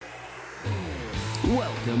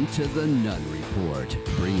Welcome to the Nunn Report,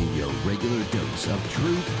 bringing your regular dose of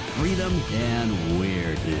truth, freedom, and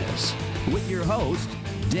weirdness. With your host,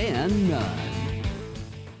 Dan Nunn.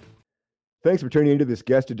 Thanks for tuning into this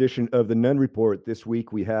guest edition of the Nunn Report. This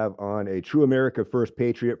week we have on a true America First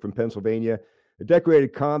Patriot from Pennsylvania, a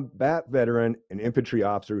decorated combat veteran and infantry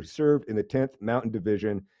officer who served in the 10th Mountain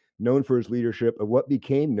Division, known for his leadership of what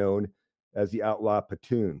became known as the Outlaw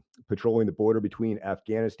Platoon, patrolling the border between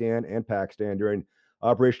Afghanistan and Pakistan during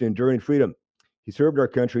Operation Enduring Freedom. He served our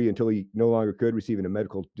country until he no longer could, receiving a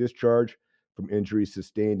medical discharge from injuries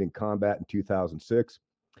sustained in combat in 2006.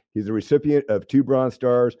 He's the recipient of 2 Bronze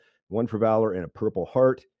Stars, 1 for Valor, and a Purple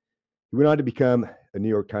Heart. He went on to become a New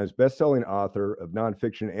York Times bestselling author of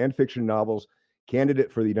nonfiction and fiction novels,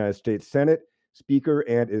 candidate for the United States Senate, speaker,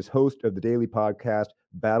 and is host of the daily podcast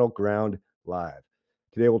Battleground Live.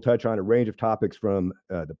 Today, we'll touch on a range of topics from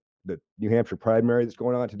the New Hampshire primary that's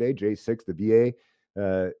going on today, J6, the VA,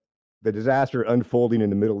 the disaster unfolding in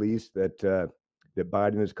the Middle East that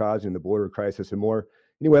Biden is causing, the border crisis, and more.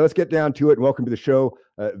 Anyway, let's get down to it. And welcome to the show,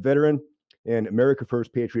 veteran and America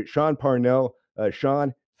First Patriot, Sean Parnell.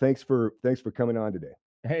 Sean, thanks for coming on today.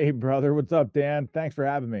 Hey, brother. What's up, Dan? Thanks for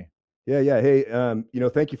having me. Yeah. Hey,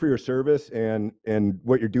 thank you for your service and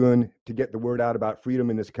what you're doing to get the word out about freedom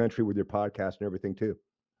in this country with your podcast and everything too.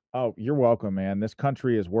 Oh, you're welcome, man. This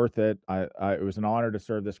country is worth it. It was an honor to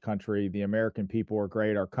serve this country. The American people are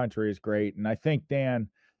great. Our country is great. And I think, Dan,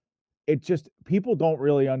 people don't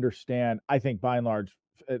really understand. I think by and large,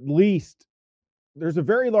 at least there's a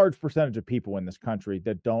very large percentage of people in this country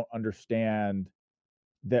that don't understand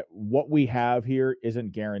that what we have here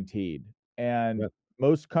isn't guaranteed. And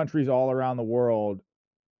most countries all around the world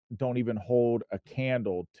don't even hold a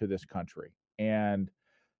candle to this country. And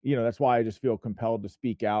that's why I just feel compelled to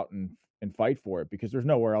speak out and fight for it, because there's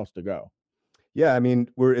nowhere else to go. Yeah, I mean,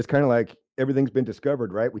 it's kind of like everything's been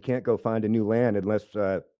discovered, right? We can't go find a new land unless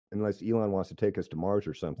Elon wants to take us to Mars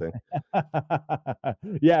or something.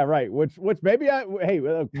 Yeah, right. Which maybe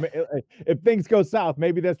if things go south,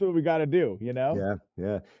 maybe that's what we got to do.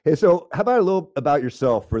 Yeah. Hey, so how about a little about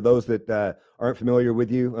yourself for those that aren't familiar with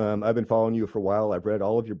you? I've been following you for a while. I've read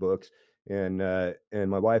all of your books. And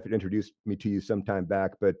my wife had introduced me to you some time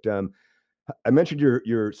back, but I mentioned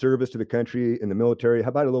your service to the country in the military. How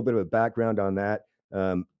about a little bit of a background on that?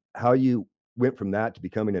 How you went from that to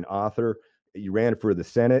becoming an author? You ran for the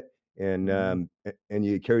Senate, and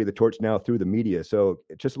you carry the torch now through the media. So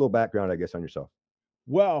just a little background, I guess, on yourself.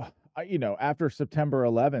 Well, after September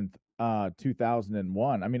 11th,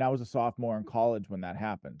 2001, I mean, I was a sophomore in college when that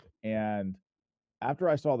happened, and after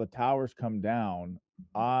I saw the towers come down,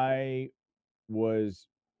 I was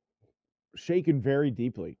shaken very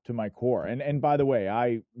deeply to my core. And by the way,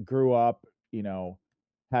 I grew up,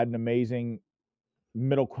 had an amazing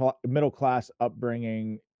middle class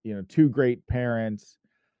upbringing, 2 great parents,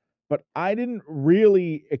 but I didn't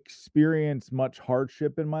really experience much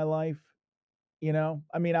hardship in my life.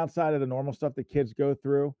 I mean, outside of the normal stuff that kids go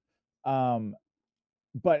through.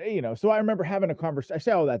 But, so I remember having a conversation. I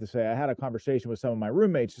say all that to say I had a conversation with some of my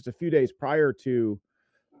roommates just a few days prior to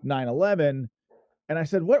 9/11. And I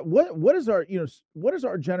said, what is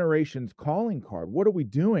our generation's calling card? What are we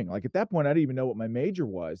doing? Like at that point, I didn't even know what my major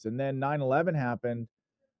was. And then 9/11 happened.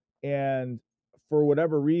 And for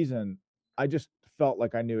whatever reason, I just felt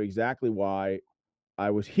like I knew exactly why I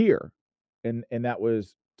was here. And that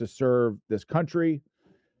was to serve this country,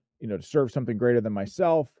 to serve something greater than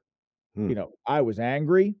myself. I was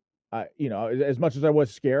angry. As much as I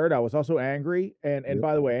was scared, I was also angry. And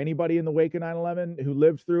by the way, anybody in the wake of 9/11 who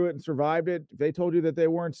lived through it and survived it, if they told you that they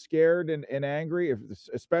weren't scared and angry,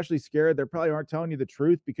 especially scared, they probably aren't telling you the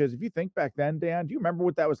truth. Because if you think back then, Dan, do you remember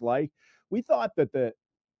what that was like? We thought that the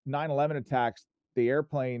 9/11 attacks, the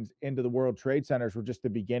airplanes into the World Trade Centers, were just the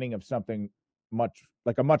beginning of something much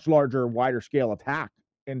larger, wider scale attack.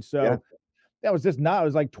 And so that was just not, I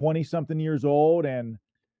was like 20 something years old. And,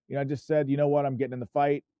 I just said, you know what, I'm getting in the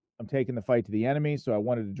fight. I'm taking the fight to the enemy. So I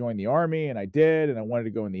wanted to join the Army, and I did. And I wanted to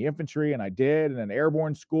go in the infantry, and I did. And then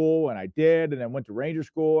airborne school, and I did. And then went to Ranger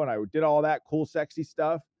school, and I did all that cool, sexy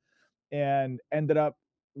stuff, and ended up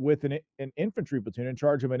with an infantry platoon, in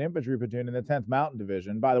charge of an infantry platoon in the 10th Mountain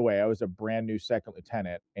Division. By the way, I was a brand new second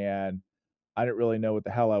lieutenant, and I didn't really know what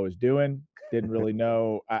the hell I was doing. Didn't really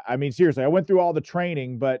know. I mean, seriously, I went through all the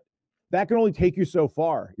training, but that can only take you so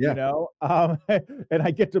far, And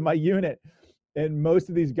I get to my unit, and most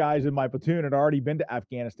of these guys in my platoon had already been to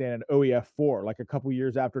Afghanistan in OEF 4, like a couple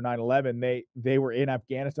years after 9/11. They were in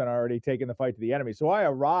Afghanistan already, taking the fight to the enemy. So I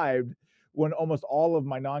arrived when almost all of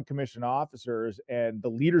my non-commissioned officers and the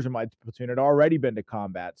leaders of my platoon had already been to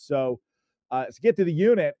combat. So to get to the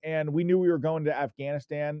unit, and we knew we were going to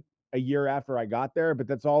Afghanistan a year after I got there, but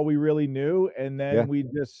that's all we really knew. And then we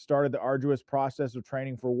just started the arduous process of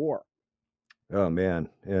training for war. Oh man.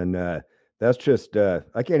 And that's just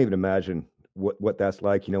I can't even imagine what that's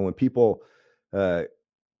like. When people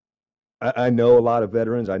I know a lot of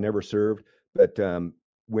veterans, I never served, but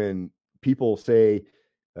when people say,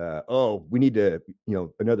 oh, we need to,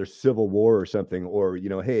 another civil war or something, or,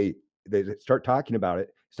 hey, they start talking about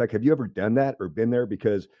it. It's like, have you ever done that or been there?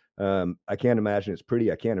 Because I can't imagine it's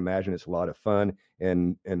pretty. I can't imagine it's a lot of fun.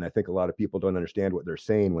 And I think a lot of people don't understand what they're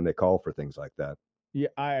saying when they call for things like that. Yeah,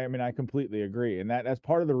 I mean, I completely agree. And that's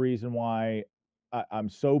part of the reason why I'm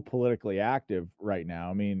so politically active right now.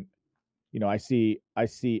 I mean, I see,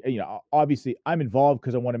 obviously I'm involved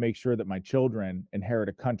because I want to make sure that my children inherit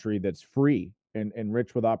a country that's free and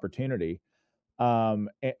rich with opportunity.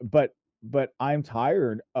 But I'm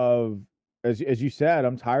tired of, as you said,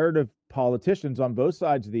 I'm tired of politicians on both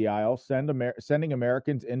sides of the aisle sending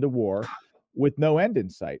Americans into war with no end in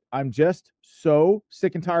sight. I'm just so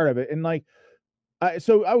sick and tired of it. And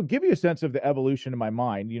so I would give you a sense of the evolution in my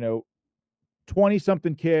mind.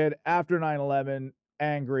 20-something kid after 9/11,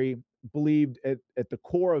 angry, believed at the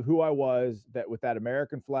core of who I was that with that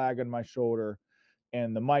American flag on my shoulder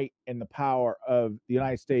and the might and the power of the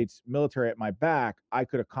United States military at my back, I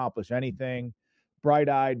could accomplish anything.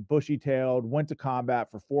 Bright-eyed, bushy-tailed, went to combat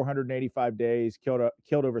for 485 days, killed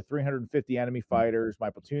over 350 enemy fighters.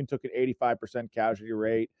 My platoon took an 85% casualty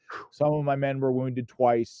rate. Some of my men were wounded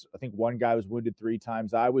twice. I think one guy was wounded 3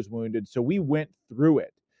 times. I was wounded. So we went through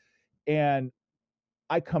it. And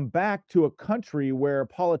I come back to a country where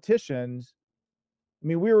politicians, I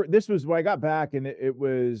mean, this was when I got back, and it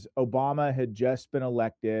was Obama had just been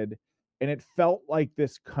elected, and it felt like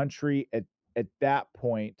this country at that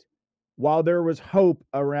point, while there was hope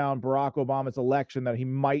around Barack Obama's election that he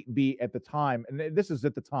might be at the time, and this is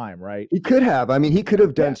at the time, right? He could have. I mean, he could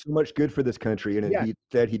have done so much good for this country, and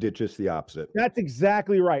he did just the opposite. That's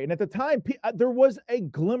exactly right. And at the time, there was a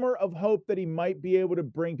glimmer of hope that he might be able to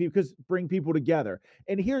bring people together.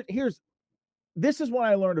 And this is when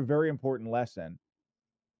I learned a very important lesson.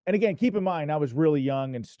 And again, keep in mind, I was really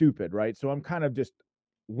young and stupid, right? So I'm kind of just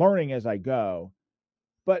learning as I go.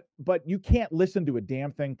 But you can't listen to a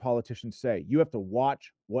damn thing politicians say. You have to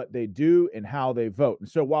watch what they do and how they vote. And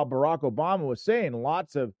so while Barack Obama was saying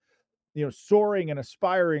lots of, soaring and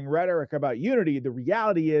aspiring rhetoric about unity, the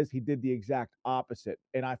reality is he did the exact opposite.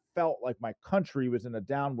 And I felt like my country was in a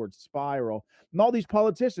downward spiral. And all these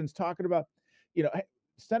politicians talking about,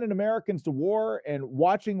 sending Americans to war and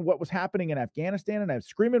watching what was happening in Afghanistan. And I'm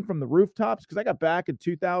screaming from the rooftops because I got back in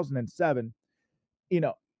 2007,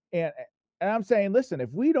 and I'm saying, listen,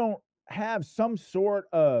 if we don't have some sort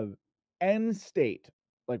of end state,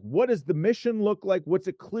 like what does the mission look like? What's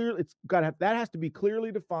it clear? That has to be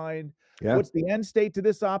clearly defined. Yeah. What's the end state to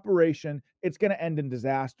this operation? It's going to end in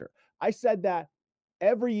disaster. I said that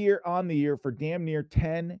every year on the year for damn near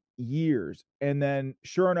 10 years. And then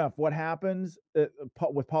sure enough, what happens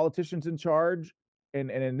with politicians in charge? And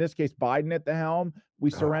in this case, Biden at the helm, we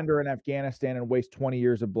surrender in Afghanistan and waste 20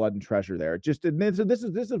 years of blood and treasure there. So this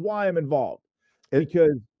is why I'm involved,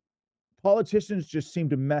 because politicians just seem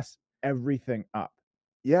to mess everything up.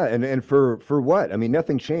 Yeah, and for what? I mean,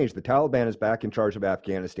 nothing changed. The Taliban is back in charge of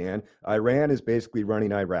Afghanistan. Iran is basically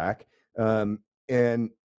running Iraq.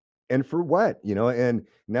 And for what? And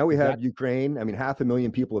now we have Ukraine. I mean,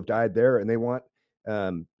 500,000 people have died there, and they want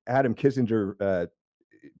Adam Kissinger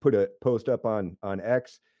put a post up on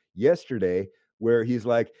X yesterday where he's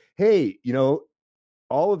like, hey,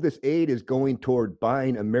 all of this aid is going toward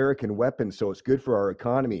buying American weapons, so it's good for our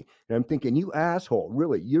economy. And I'm thinking, you asshole,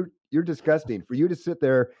 really, you're disgusting. For you to sit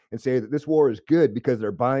there and say that this war is good because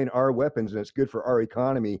they're buying our weapons and it's good for our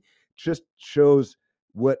economy just shows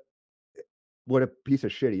what a piece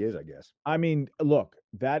of shit he is, I guess. I mean, look,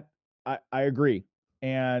 that I agree.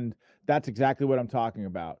 And that's exactly what I'm talking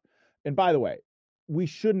about. And by the way, we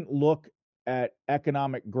shouldn't look at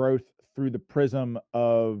economic growth through the prism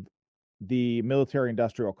of the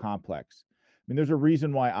military-industrial complex. I mean, there's a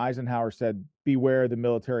reason why Eisenhower said, beware the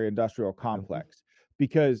military-industrial complex,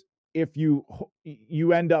 because if you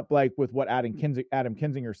end up like with what Adam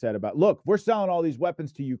Kinzinger said about, look, we're selling all these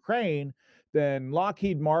weapons to Ukraine, then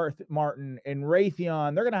Lockheed Martin and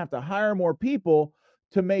Raytheon, they're going to have to hire more people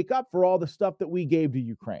to make up for all the stuff that we gave to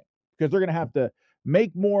Ukraine, because they're going to have to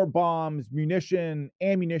make more bombs, ammunition,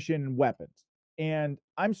 and weapons. And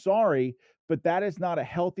I'm sorry, but that is not a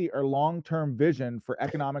healthy or long-term vision for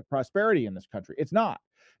economic prosperity in this country. It's not.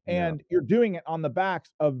 And you're doing it on the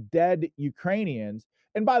backs of dead Ukrainians.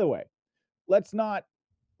 And by the way, let's not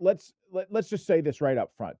let's just say this right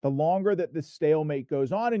up front. The longer that this stalemate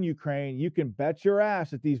goes on in Ukraine, you can bet your ass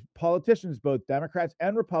that these politicians, both Democrats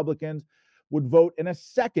and Republicans, would vote in a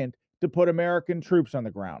second to put American troops on the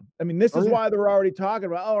ground. I mean, this is why they're already talking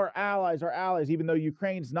about, our allies, even though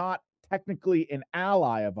Ukraine's not technically an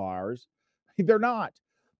ally of ours. They're not.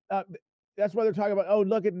 That's why they're talking about,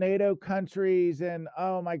 look at NATO countries, and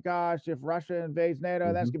oh my gosh, if Russia invades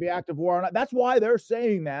NATO, that's going to be active war. That's why they're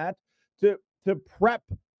saying that, to prep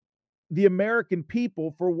the American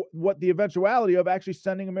people for what the eventuality of actually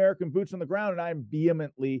sending American boots on the ground. And I'm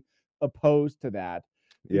vehemently opposed to that,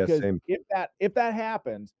 because if that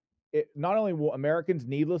happens, not only will Americans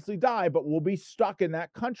needlessly die, but we'll be stuck in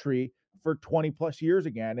that country for 20 plus years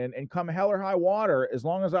again. And come hell or high water, as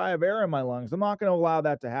long as I have air in my lungs, I'm not going to allow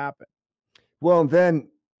that to happen. Well, and then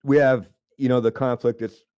we have, the conflict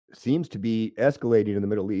that seems to be escalating in the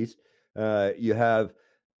Middle East. You have,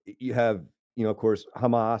 of course,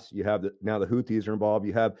 Hamas. You have now the Houthis are involved.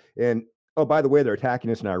 You have, and oh, by the way, they're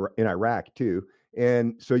attacking us in Iraq too.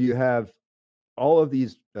 And so you have all of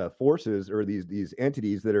these forces, or these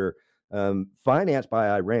entities that are financed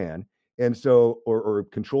by Iran, and so or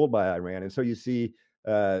controlled by Iran. And so you see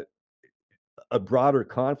a broader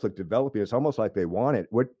conflict developing. It's almost like they want it.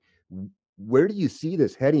 Where do you see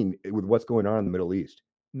this heading with what's going on in the Middle East?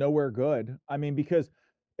 Nowhere good. I mean, because,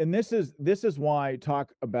 and this is why I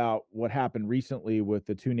talk about what happened recently with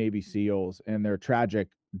the 2 Navy SEALs and their tragic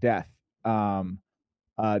death, trying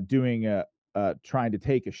to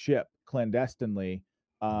take a ship clandestinely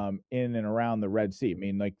in and around the Red Sea. I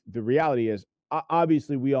mean, like, the reality is,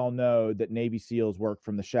 obviously, we all know that Navy SEALs work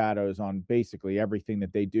from the shadows on basically everything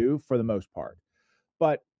that they do for the most part.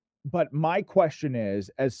 But my question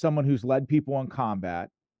is, as someone who's led people in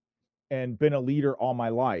combat and been a leader all my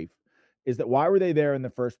life, is that why were they there in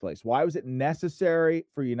the first place? Why was it necessary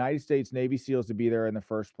for United States Navy SEALs to be there in the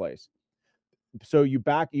first place? So you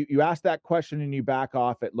ask that question and you back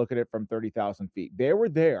off it, look at it from 30,000 feet. They were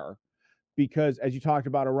there because, as you talked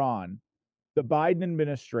about Iran, the Biden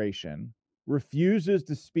administration refuses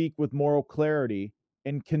to speak with moral clarity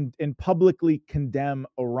and publicly condemn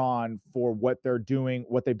Iran for what they're doing,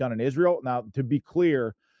 what they've done in Israel. Now, to be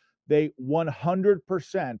clear, they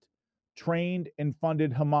 100% trained and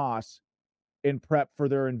funded Hamas in prep for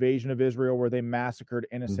their invasion of Israel, where they massacred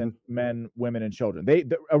innocent men, women, and children.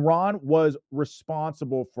 Iran was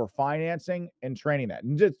responsible for financing and training that.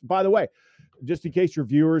 And just, by the way, just in case your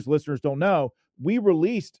viewers, listeners don't know, we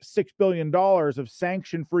released $6 billion of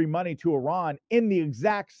sanction-free money to Iran in the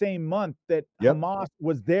exact same month that Hamas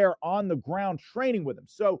was there on the ground training with them.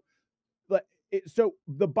 So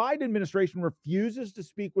the Biden administration refuses to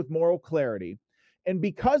speak with moral clarity. And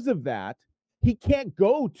because of that, he can't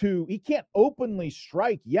openly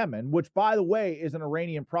strike Yemen, which, by the way, is an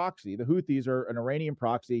Iranian proxy. The Houthis are an Iranian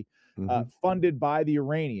proxy funded by the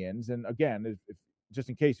Iranians. And again, just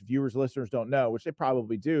in case viewers, listeners don't know, which they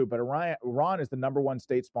probably do, but Iran is the number one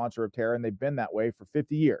state sponsor of terror, and they've been that way for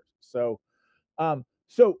 50 years. So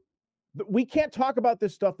we can't talk about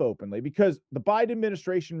this stuff openly because the Biden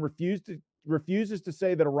administration refuses to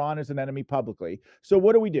say that Iran is an enemy publicly. So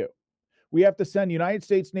what do? We have to send United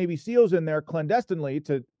States Navy SEALs in there clandestinely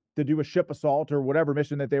to do a ship assault or whatever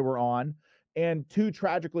mission that they were on, and 2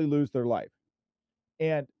 tragically lose their life.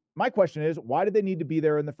 And my question is, why did they need to be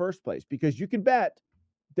there in the first place? Because you can bet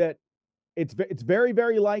that it's very,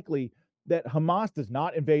 very likely that Hamas does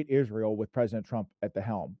not invade Israel with President Trump at the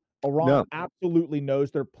helm. Iran absolutely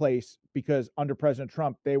knows their place, because under President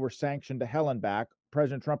Trump, they were sanctioned to hell and back.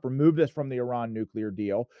 President Trump removed us from the Iran nuclear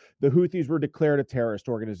deal. The Houthis were declared a terrorist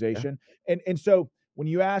organization. And so when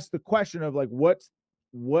you ask the question of, like, what's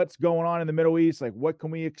going on in the Middle East, like, what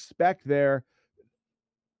can we expect there?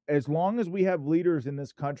 As long as we have leaders in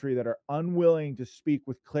this country that are unwilling to speak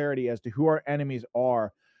with clarity as to who our enemies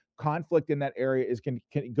are, conflict in that area is going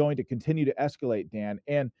to continue to escalate, Dan.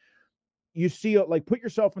 And you see, like, put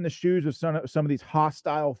yourself in the shoes of some of these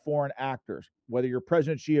hostile foreign actors, whether you're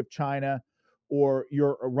President Xi of China, or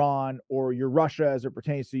you're Iran, or you're Russia as it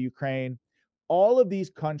pertains to Ukraine. All of these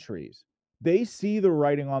countries, they see the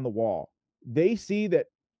writing on the wall. They see that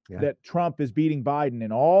Trump is beating Biden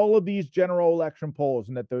in all of these general election polls,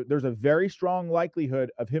 and that there's a very strong likelihood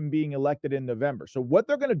of him being elected in November. So what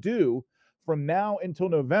they're going to do from now until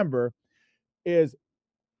November is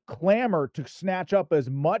clamor to snatch up as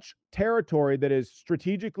much territory that is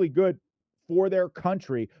strategically good for their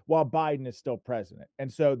country while Biden is still president.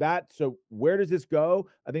 And so where does this go?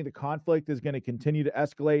 I think the conflict is going to continue to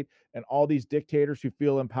escalate, and all these dictators who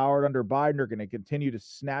feel empowered under Biden are going to continue to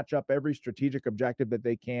snatch up every strategic objective that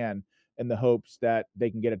they can in the hopes that they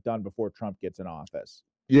can get it done before Trump gets in office.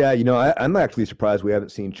 Yeah, I'm actually surprised we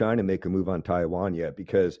haven't seen China make a move on Taiwan yet,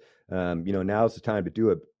 because now's the time to do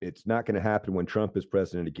it. It's not going to happen when Trump is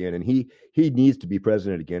president again, and he needs to be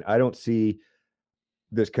president again. I don't see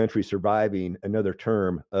this country surviving another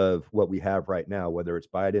term of what we have right now, whether it's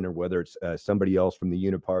Biden or whether it's somebody else from the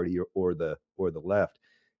Uniparty or the left.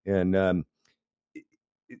 And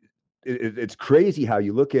it's crazy how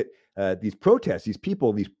you look at these protests, these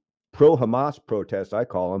people, these pro-Hamas protests, I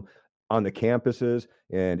call them, on the campuses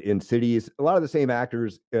and in cities. A lot of the same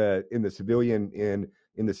actors in the civilian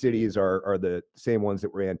in the cities are the same ones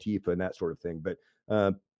that were Antifa and that sort of thing. But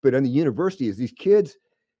on the universities, these kids,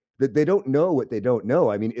 that they don't know what they don't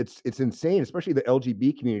know. I mean, it's insane, especially the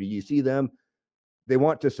LGBT community. You see them, they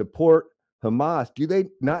want to support Hamas. Do they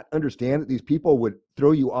not understand that these people would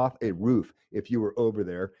throw you off a roof if you were over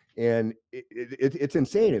there? And it's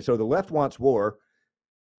insane. And so the left wants war,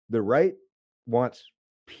 the right wants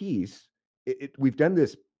peace. We've done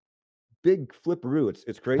this big flipperoo.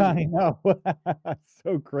 It's crazy. I know.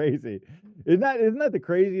 So crazy. Isn't that the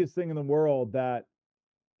craziest thing in the world, that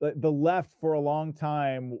the left for a long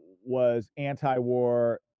time was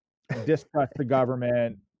anti-war, distrust the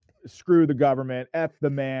government, screw the government, F the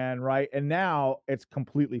man, right? And now it's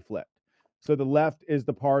completely flipped. So the left is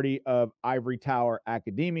the party of ivory tower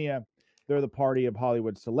academia. They're the party of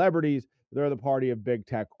Hollywood celebrities. They're the party of big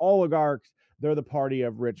tech oligarchs. They're the party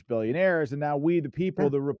of rich billionaires. And now we, the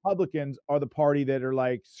people, the Republicans, are the party that are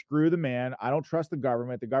like, screw the man. I don't trust the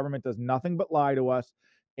government. The government does nothing but lie to us.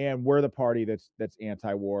 And we're the party that's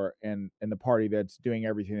anti-war, and the party that's doing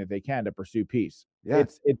everything that they can to pursue peace. Yeah.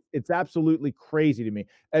 It's absolutely crazy to me.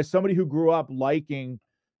 As somebody who grew up liking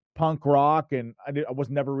punk rock, and I was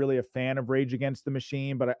never really a fan of Rage Against the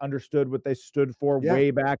Machine, but I understood what they stood for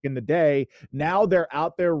way back in the day. Now they're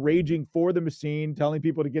out there raging for the machine, telling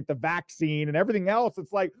people to get the vaccine and everything else.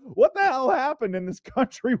 It's like, what the hell happened in this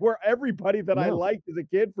country where everybody that I liked as a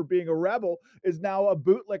kid for being a rebel is now a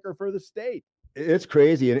bootlicker for the state? It's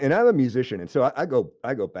crazy. And I'm a musician. And so I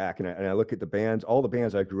go back and I look at the bands, all the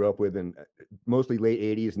bands I grew up with, and mostly late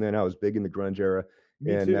 80s. And then I was big in the grunge era.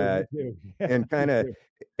 Me too. Yeah, and kind of,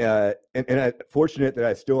 and I'm fortunate that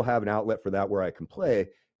I still have an outlet for that where I can play.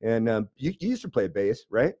 And you used to play bass,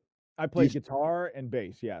 right? I play guitar and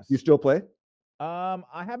bass. Yes. You still play?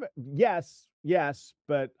 I haven't. Yes,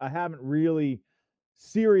 but I haven't really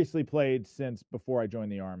seriously played since before I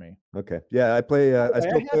joined the Army. Okay. Yeah, I play. I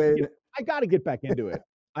still play. I got to get back into it.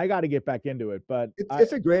 But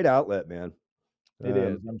it's a great outlet, man. It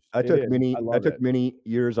is. I took many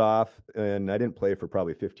years off, and I didn't play for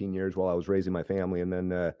probably 15 years while I was raising my family, and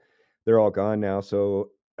then they're all gone now.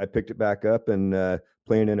 So I picked it back up and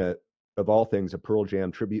playing in of all things, a Pearl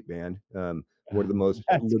Jam tribute band. One of the most.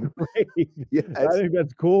 That's great. Yeah, I think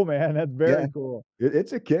that's cool, man. That's very cool.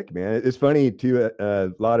 It's a kick, man. It's funny too. A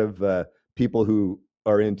lot of people who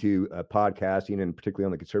are into podcasting, and particularly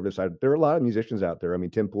on the conservative side, there are a lot of musicians out there. I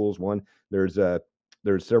mean, Tim Pool's one.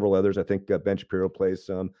 There's several others. I think Ben Shapiro plays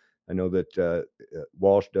some. I know that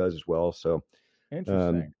Walsh does as well. So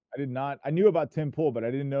interesting. I did not. I knew about Tim Pool, but I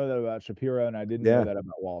didn't know that about Shapiro, and I didn't know that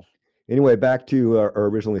about Walsh. Anyway, back to our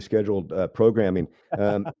originally scheduled programming.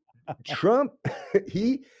 Trump,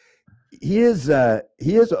 he is a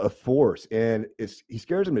force, and he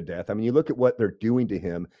scares him to death. I mean, you look at what they're doing to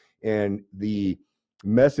him, and the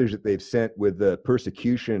message that they've sent with the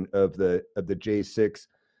persecution of the J6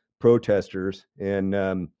 protesters, and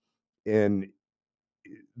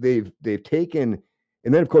they've taken,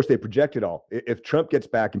 and then of course they project it all. If Trump gets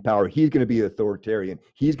back in power, he's going to be authoritarian.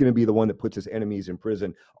 He's going to be the one that puts his enemies in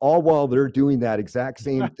prison, all while they're doing that exact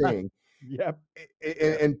same thing. Yep.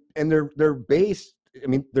 And their base, I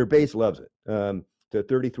mean, their base loves it. The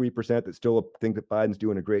 33% that still think that Biden's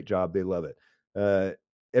doing a great job, they love it.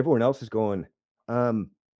 Everyone else is going,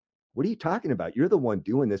 what are you talking about? You're the one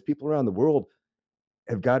doing this. People around the world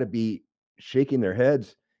have got to be shaking their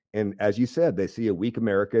heads. And as you said, they see a weak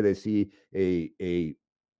America. They see a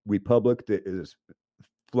republic that is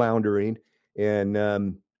floundering, and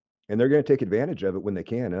they're going to take advantage of it when they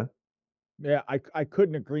can, huh? Yeah, I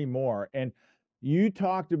couldn't agree more. And you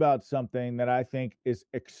talked about something that I think is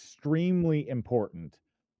extremely important,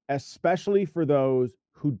 especially for those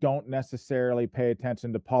who don't necessarily pay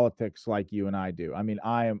attention to politics like you and I do. I mean,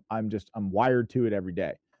 I'm wired to it every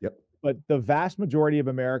day. Yep. But the vast majority of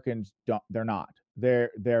Americans don't. They're not. They're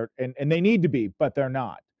and they need to be, but they're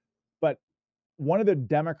not. But one of the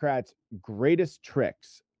Democrats' greatest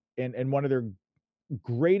tricks and one of their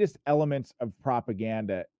greatest elements of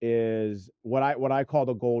propaganda is what I call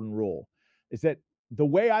the golden rule. Is that the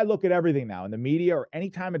way I look at everything now in the media, or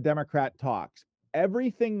anytime a Democrat talks,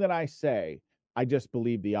 everything that I say, I just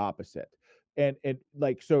believe the opposite. And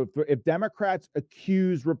like, so if Democrats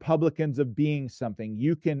accuse Republicans of being something,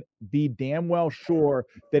 you can be damn well sure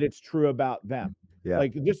that it's true about them. Yeah.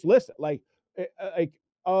 Like, just listen, like,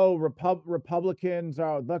 oh, Republicans,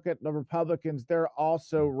 oh, look at the Republicans, they're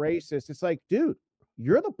also racist. It's like, dude,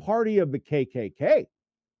 you're the party of the KKK.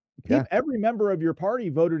 Yeah. Every member of your party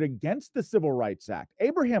voted against the Civil Rights Act.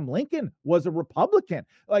 Abraham Lincoln was a Republican.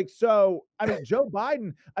 Like, so, I mean, Joe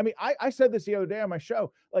Biden, I mean, I said this the other day on my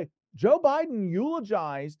show, like, Joe Biden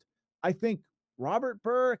eulogized, I think, Robert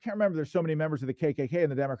Burr. I can't remember. There's so many members of the KKK in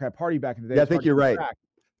the Democrat Party back in the day. Yeah, I think you're right.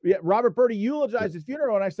 Yeah, Robert Burr eulogized his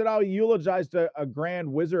funeral, and I said, oh, he eulogized a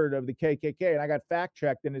grand wizard of the KKK, and I got fact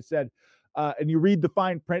checked, and it said, and you read the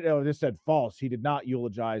fine print, it just said false. He did not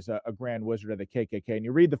eulogize a grand wizard of the KKK. And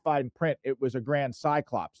you read the fine print, it was a grand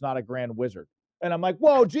cyclops, not a grand wizard. And I'm like,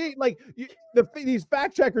 whoa, gee, like, these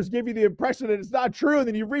fact checkers give you the impression that it's not true. And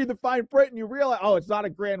then you read the fine print and you realize, oh, it's not a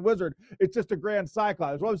grand wizard. It's just a grand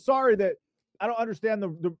cyclops. Well, I'm sorry that I don't understand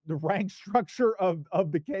the rank structure of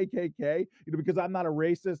the KKK, because I'm not a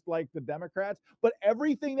racist like the Democrats, but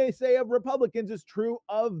everything they say of Republicans is true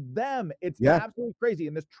of them. It's absolutely crazy.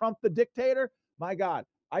 And this Trump, the dictator, my God,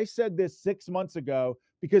 I said this 6 months ago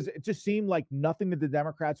because it just seemed like nothing that the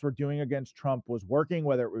Democrats were doing against Trump was working,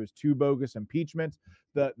 whether it was 2 bogus impeachments,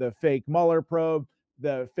 the fake Mueller probe,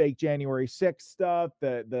 the fake January 6th stuff,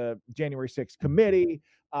 the January 6th committee,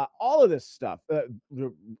 all of this stuff,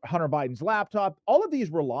 Hunter Biden's laptop, all of these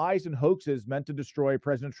were lies and hoaxes meant to destroy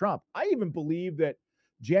President Trump. I even believe that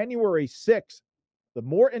January 6th, the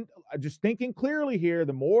more, just thinking clearly here,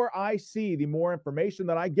 the more I see, the more information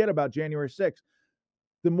that I get about January 6th,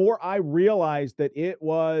 the more I realize that it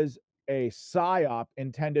was a psyop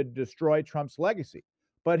intended to destroy Trump's legacy.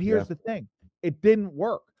 But here's the thing, it didn't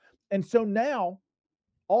work. And so now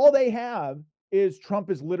all they have is Trump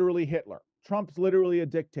is literally Hitler. Trump's literally a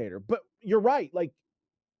dictator. But you're right. Like,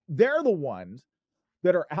 they're the ones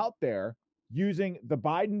that are out there using the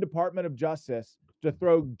Biden Department of Justice to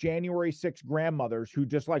throw January 6 grandmothers who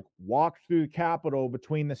just like walked through the Capitol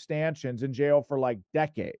between the stanchions in jail for like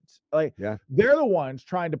decades. Like, they're the ones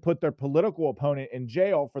trying to put their political opponent in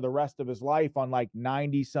jail for the rest of his life on like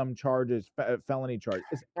 90 some charges, felony charges.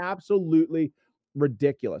 It's absolutely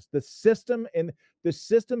ridiculous. The system in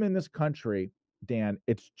this country, Dan,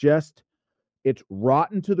 it's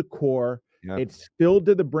rotten to the core. It's filled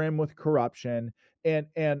to the brim with corruption,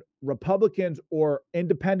 and Republicans or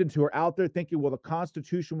independents who are out there thinking, well, the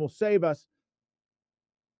Constitution will save us.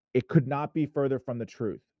 It could not be further from the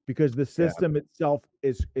truth, because the system itself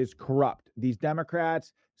is corrupt. These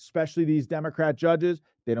Democrats, especially these Democrat judges,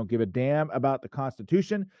 they don't give a damn about the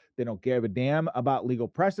Constitution. They don't give a damn about legal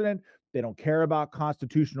precedent. They don't care about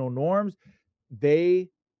constitutional norms.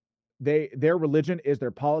 Their religion is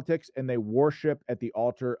their politics, and they worship at the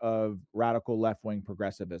altar of radical left-wing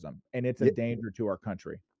progressivism, and it's a danger to our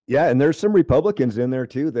country. Yeah, and there's some Republicans in there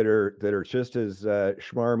too that are just as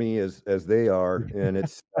schmarmy as they are, and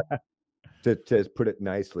it's to put it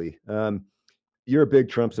nicely. You're a big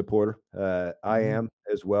Trump supporter. I am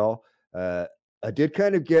as well. I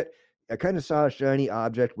kind of saw a shiny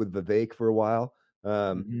object with Vivek for a while.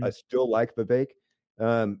 I still like Vivek,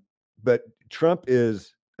 but Trump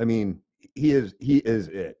is. I mean, he is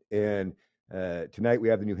it. And tonight we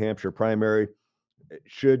have the New Hampshire primary. It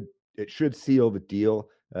should seal the deal.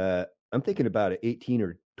 I'm thinking about an 18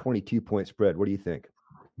 or 22 point spread. What do you think?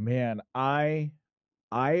 Man, I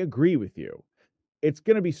agree with you. It's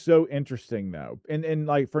going to be so interesting though. And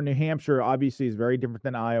like for New Hampshire, obviously is very different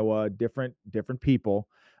than Iowa, different people.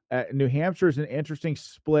 New Hampshire is an interesting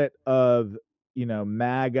split of,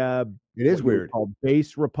 MAGA. It is weird. Called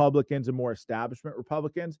base Republicans and more establishment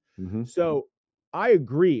Republicans. So I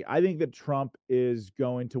agree. I think that Trump is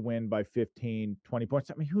going to win by 15, 20 points.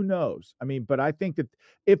 I mean, who knows? I mean, but I think that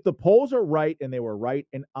if the polls are right, and they were right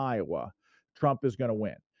in Iowa, Trump is going to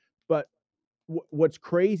win. But what's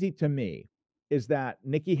crazy to me is that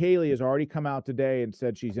Nikki Haley has already come out today and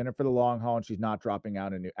said she's in it for the long haul and she's not dropping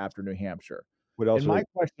out after New Hampshire. What else? And my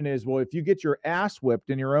question is, well, if you get your ass whipped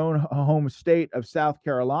in your own home state of South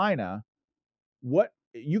Carolina,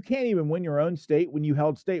 you can't even win your own state when you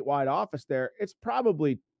held statewide office there. It's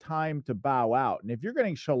probably time to bow out. And if you're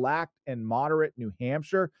getting shellacked in moderate New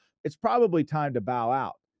Hampshire, it's probably time to bow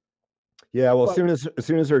out. Yeah, well, as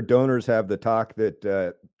soon as her donors have the talk that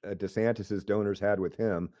DeSantis's donors had with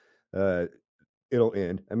him, it'll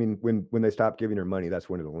end. I mean, when they stop giving her money, that's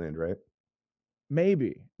when it'll end, right?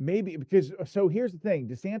 Maybe because so here's the thing,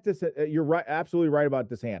 DeSantis, you're right, absolutely right about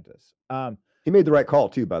DeSantis. He made the right call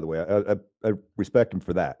too, by the way. I respect him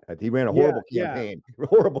for that. He ran a horrible campaign,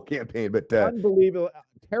 horrible campaign, but unbelievable,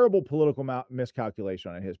 terrible political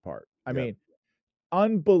miscalculation on his part. I Yep. mean,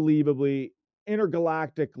 unbelievably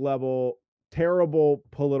intergalactic level, terrible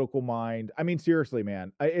political mind. I mean, seriously,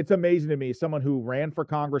 man, it's amazing to me, someone who ran for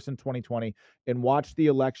Congress in 2020 and watched the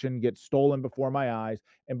election get stolen before my eyes.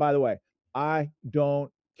 And by the way, I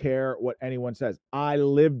don't care what anyone says. I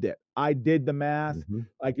lived it. I did the math. Mhm.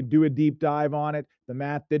 I could do a deep dive on it. The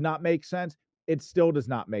math did not make sense. It still does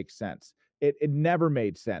not make sense. It never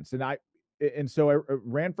made sense. And so I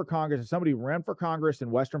ran for Congress, and somebody ran for Congress in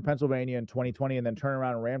Western Pennsylvania in 2020 and then turned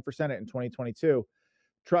around and ran for Senate in 2022.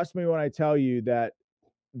 Trust me when I tell you that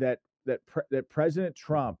President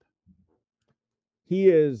Trump,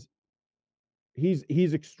 he's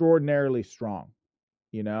extraordinarily strong.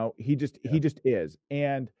 You know, he just is.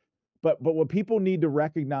 But what people need to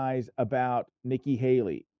recognize about Nikki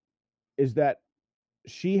Haley is that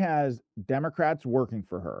she has Democrats working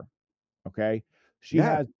for her. Okay. She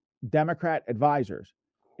has Democrat advisors,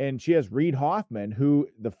 and she has Reid Hoffman, who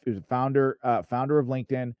is the founder of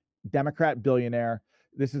LinkedIn, Democrat billionaire.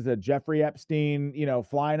 This is a Jeffrey Epstein,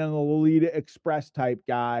 flying on the Lolita Express type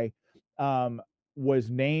guy, was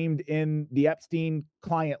named in the Epstein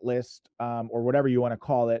client list, or whatever you want to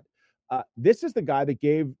call it. This is the guy that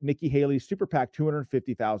gave Nikki Haley's super PAC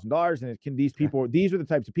 $250,000. And these are the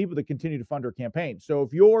types of people that continue to fund her campaign. So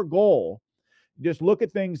if your goal, just look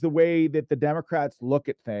at things the way that the Democrats look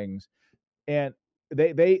at things, and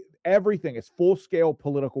they everything is full scale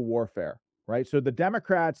political warfare, right? So the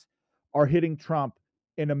Democrats are hitting Trump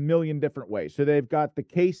in a million different ways. So they've got the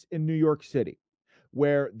case in New York City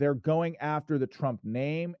where they're going after the Trump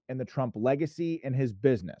name and the Trump legacy and his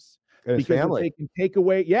business. And his family. If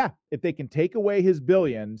they can take away his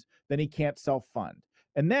billions, then he can't self-fund.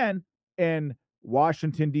 And then in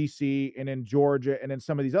Washington, D.C., and in Georgia, and in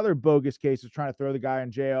some of these other bogus cases, trying to throw the guy in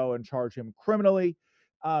jail and charge him criminally.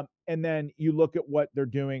 And then you look at what they're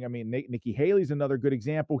doing. I mean, Nikki Haley's another good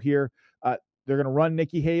example here. They're going to run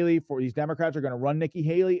Nikki Haley these Democrats are going to run Nikki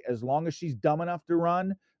Haley as long as she's dumb enough to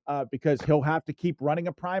run, because he'll have to keep running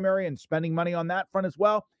a primary and spending money on that front as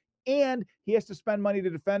well. And he has to spend money to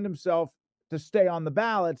defend himself to stay on the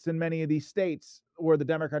ballots in many of these states where the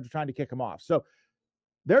Democrats are trying to kick him off. So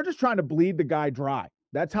they're just trying to bleed the guy dry.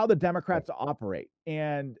 That's how the Democrats operate.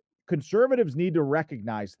 And conservatives need to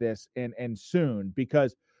recognize this and soon,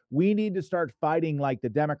 because we need to start fighting like the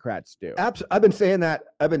Democrats do. I've been saying that.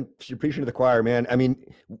 I've been preaching to the choir, man. I mean,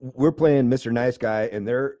 we're playing Mr. Nice Guy, and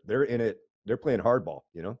they're in it. They're playing hardball,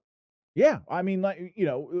 Yeah. I mean,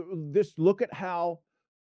 this, look at how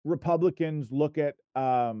Republicans look at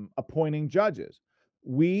appointing judges.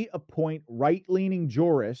 We appoint right-leaning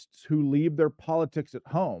jurists who leave their politics at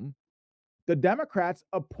home. The Democrats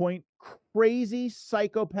appoint crazy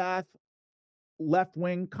psychopath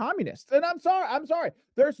left-wing communists. And I'm sorry.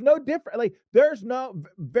 There's no different. There's not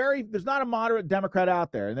a moderate Democrat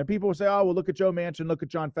out there. And then people will say, oh, well, look at Joe Manchin, look at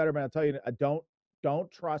John Fetterman. I'll tell you, I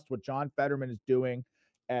don't trust what John Fetterman is doing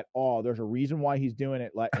at all. There's a reason why he's doing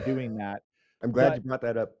that. I'm glad you brought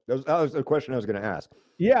that up. That was the question I was going to ask.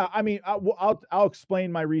 Yeah, I mean, I'll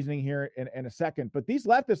explain my reasoning here in a second. But these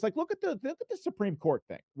leftists, look at the Supreme Court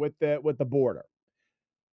thing with the border.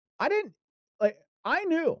 I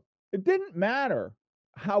knew it didn't matter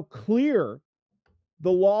how clear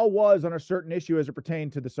the law was on a certain issue as it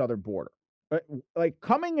pertained to the southern border. Like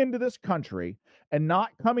coming into this country and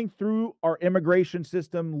not coming through our immigration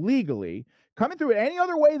system legally, coming through it any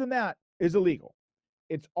other way than that is illegal.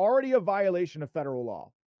 It's already a violation of federal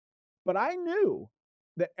law. But I knew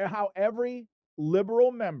that how every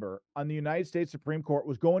liberal member on the United States Supreme Court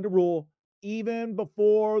was going to rule even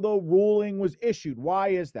before the ruling was issued. Why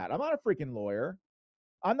is that? I'm not a freaking lawyer.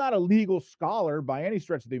 I'm not a legal scholar by any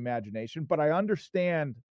stretch of the imagination, but I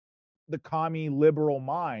understand the commie liberal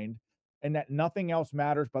mind and that nothing else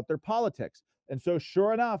matters but their politics. And so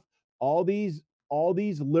sure enough, all these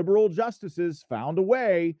liberal justices found a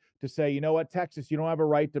way to say, you know what, Texas, you don't have a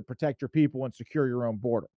right to protect your people and secure your own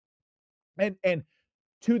border. And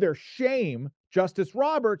to their shame, Justice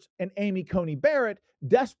Roberts and Amy Coney Barrett,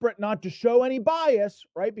 desperate not to show any bias,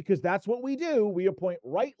 right? Because that's what we do. We appoint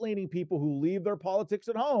right-leaning people who leave their politics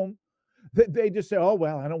at home. They just say, oh,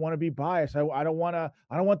 well, I don't want to be biased. I don't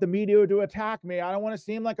want the media to attack me. I don't want to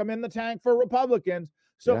seem like I'm in the tank for Republicans.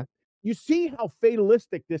 So You see how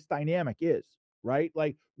fatalistic this dynamic is, right?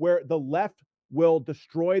 Like where the left will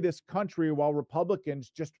destroy this country while Republicans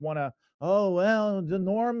just want to, oh, well, the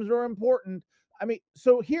norms are important. I mean,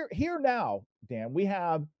 so here now, Dan, we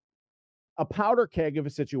have a powder keg of a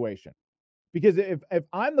situation. Because if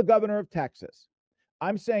I'm the governor of Texas,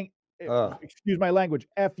 I'm saying, excuse my language,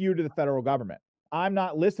 F you to the federal government. I'm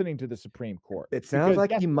not listening to the Supreme Court. It sounds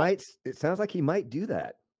like he might. It sounds like he might do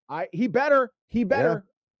that. He better, Yeah.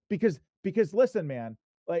 because listen, man,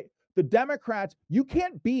 like the Democrats, you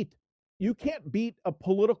can't beat a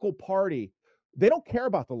political party. They don't care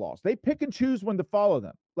about the laws. They pick and choose when to follow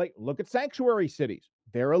them. Like, look at sanctuary cities.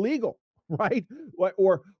 They're illegal, right?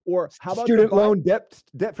 Or how about student loan debt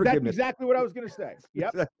forgiveness? That's exactly what I was going to say.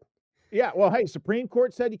 Yep. Yeah. Well, hey, Supreme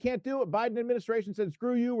Court said you can't do it. Biden administration said,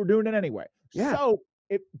 screw you. We're doing it anyway. Yeah. So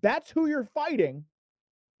if that's who you're fighting,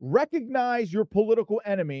 recognize your political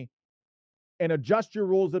enemy and adjust your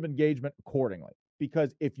rules of engagement accordingly.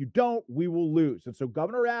 Because if you don't, we will lose. And so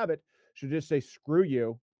Governor Abbott should just say, screw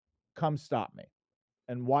you, come stop me,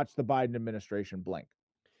 and watch the Biden administration blink.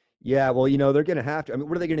 Yeah, well, they're going to have to. I mean,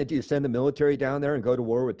 what are they going to do? Send the military down there and go to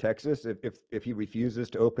war with Texas if he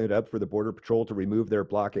refuses to open it up for the Border Patrol to remove their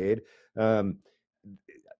blockade? That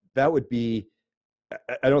would be.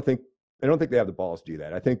 I don't think they have the balls to do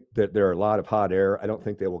that. I think that there are a lot of hot air. I don't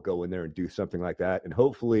think they will go in there and do something like that. And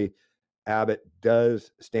hopefully, Abbott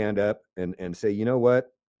does stand up and say, you know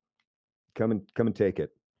what, come and take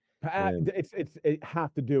it. It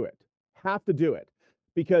have to do it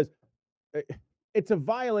because it's a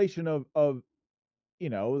violation of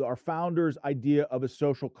our founders' idea of a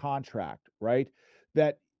social contract, right?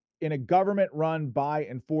 That in a government run by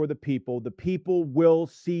and for the people will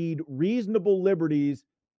cede reasonable liberties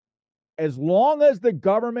as long as the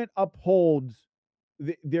government upholds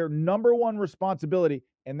their number one responsibility,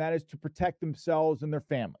 and that is to protect themselves and their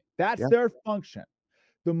family. That's their function.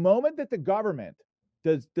 The moment that the government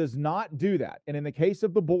does not do that, and in the case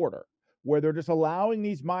of the border, where they're just allowing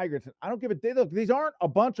these migrants, I don't give a damn. Look, these aren't a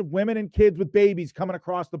bunch of women and kids with babies coming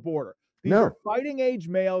across the border. These are fighting age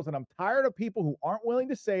males, and I'm tired of people who aren't willing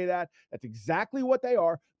to say that. That's exactly what they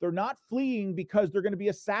are. They're not fleeing because they're going to be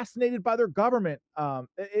assassinated by their government.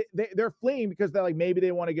 They're fleeing because they're like, maybe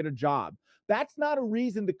they want to get a job. That's not a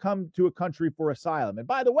reason to come to a country for asylum. And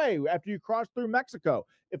by the way, after you cross through Mexico,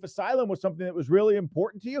 if asylum was something that was really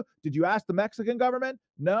important to you, did you ask the Mexican government?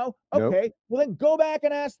 No? Okay. Nope. Well, then go back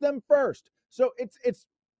and ask them first. So it's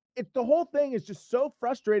the whole thing is just so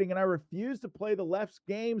frustrating, and I refuse to play the left's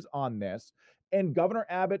games on this. And Governor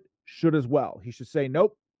Abbott should as well. He should say,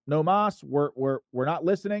 nope, no mas, we're not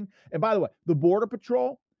listening. And by the way, the Border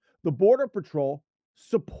Patrol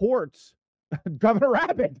supports Governor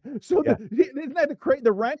Abbott. So isn't that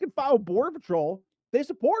the rank and file Border Patrol? They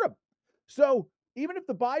support him. So even if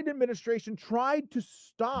the Biden administration tried to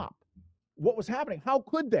stop what was happening, how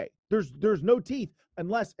could they? There's no teeth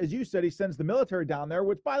unless, as you said, he sends the military down there,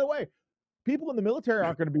 which, by the way, people in the military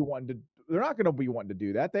aren't going to be wanting to. They're not going to be wanting to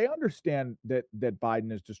do that. They understand that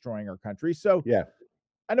Biden is destroying our country. So yeah,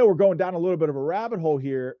 I know we're going down a little bit of a rabbit hole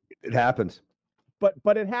here. It happens,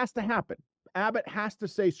 but it has to happen. Abbott has to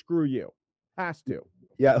say screw you. Has to.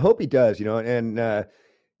 Yeah, I hope he does. And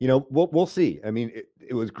we'll see. I mean,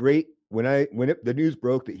 it was great when the news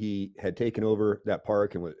broke that he had taken over that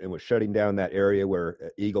park and was shutting down that area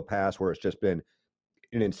where Eagle Pass, where it's just been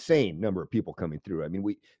an insane number of people coming through. I mean,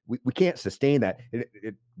 we can't sustain that.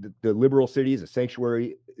 The liberal cities, the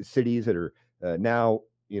sanctuary cities that are now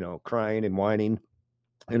crying and whining,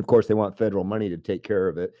 and of course they want federal money to take care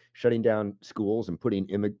of it. Shutting down schools and putting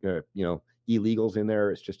illegals in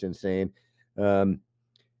there, it's just insane. But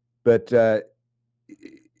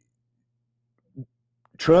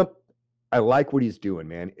Trump, I like what he's doing,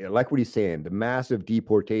 man. I like what he's saying. The massive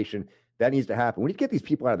deportation that needs to happen. We need to get these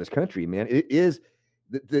people out of this country, man. It is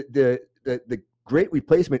the great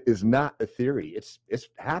replacement is not a theory. It's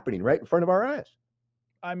happening right in front of our eyes.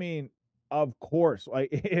 I mean, of course, like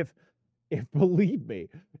if believe me,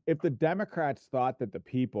 if the Democrats thought that the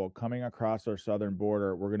people coming across our southern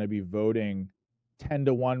border were going to be voting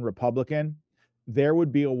 10-1 Republican, there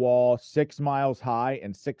would be a wall 6 miles high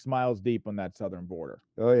and 6 miles deep on that southern border.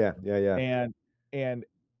 Oh yeah. And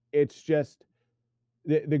it's just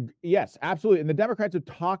yes, absolutely. And the Democrats have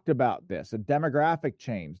talked about this, a demographic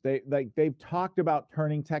change. They've talked about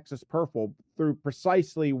turning Texas purple through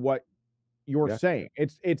precisely what you're saying.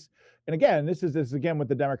 It's and again, this is again what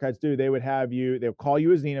the Democrats do. They'll call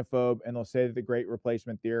you a xenophobe, and they'll say that the great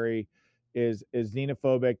replacement theory is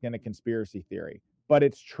xenophobic and a conspiracy theory. But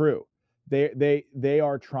it's true. They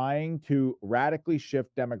are trying to radically shift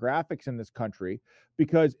demographics in this country,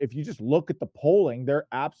 because if you just look at the polling, they're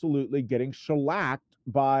absolutely getting shellacked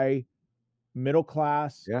by middle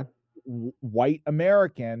class white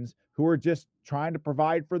Americans who are just trying to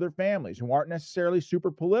provide for their families, who aren't necessarily super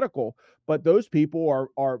political, but those people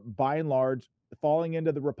are by and large falling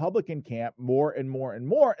into the Republican camp more and more and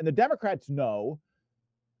more. And the Democrats know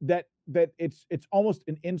that it's almost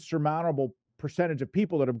an insurmountable percentage of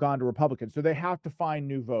people that have gone to Republicans. So they have to find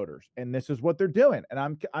new voters, and this is what they're doing.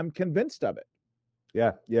 And I'm convinced of it.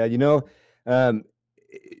 Yeah.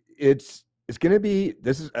 It's going to be,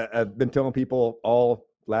 I've been telling people all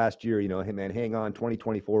last year, hey man, hang on,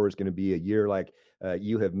 2024 is going to be a year like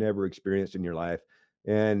you have never experienced in your life.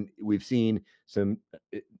 And we've seen some,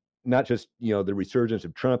 not just, the resurgence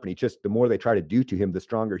of Trump, and the more they try to do to him, the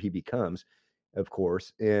stronger he becomes, of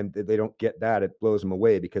course. And they don't get that. It blows them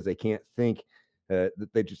away because they can't think,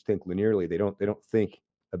 they just think linearly. They don't think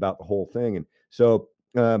about the whole thing. And so,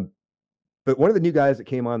 but one of the new guys that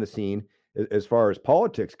came on the scene as far as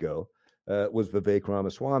politics go was Vivek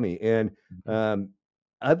Ramaswamy. And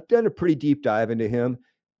I've done a pretty deep dive into him.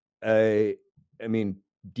 I mean,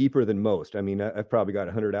 deeper than most. I mean, I've probably got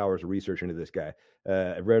 100 hours of research into this guy.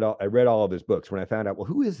 I read all of his books. When I found out, well,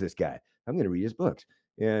 who is this guy? I'm going to read his books,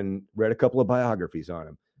 and read a couple of biographies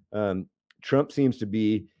on him. Trump seems to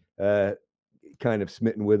be kind of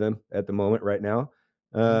smitten with him at the moment right now.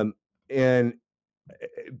 And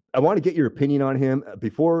I want to get your opinion on him.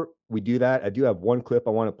 Before we do that, I do have one clip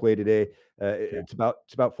I want to play today. It's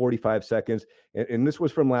about 45 seconds, and this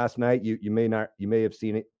was from last night. You may have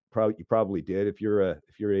seen it. You probably did if you're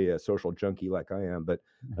a social junkie like I am. But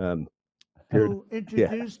I'll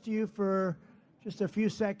introduce to you for just a few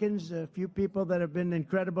seconds a few people that have been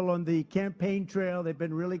incredible on the campaign trail. They've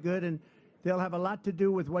been really good, and they'll have a lot to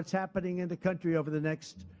do with what's happening in the country over the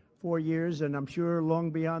next 4 years, and I'm sure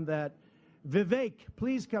long beyond that. Vivek,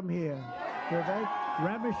 please come here. Vivek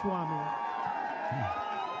Ramaswamy.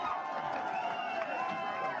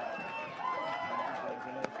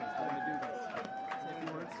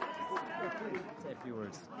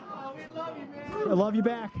 I love you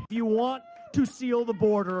back. If you want to seal the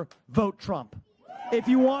border, vote Trump. If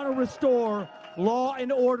you want to restore law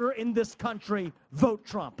and order in this country, vote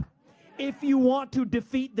Trump. If you want to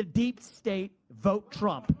defeat the deep state, vote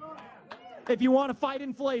Trump. If you want to fight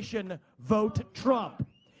inflation, vote Trump.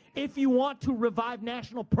 If you want to revive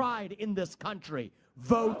national pride in this country,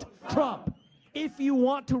 vote Trump. If you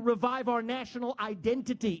want to revive our national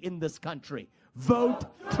identity in this country, vote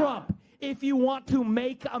Trump. If you want to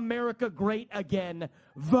make America great again,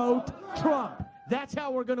 vote Trump. That's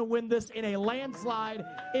how we're going to win this in a landslide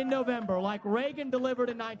in November, like Reagan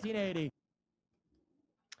delivered in 1980.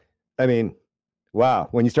 I mean, wow.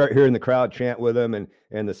 When you start hearing the crowd chant with him and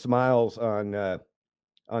the smiles on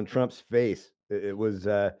Trump's face, it was,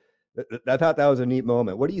 I thought that was a neat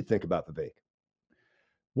moment. What do you think about Vivek?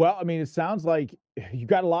 Well, I mean, it sounds like you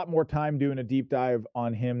got a lot more time doing a deep dive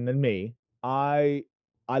on him than me. I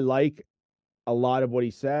like a lot of what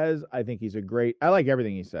he says. I think I like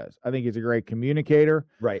everything he says. I think he's a great communicator.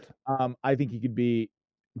 Right. I think he could be,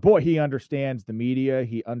 he understands the media.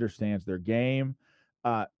 He understands their game.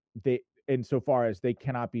 Insofar as they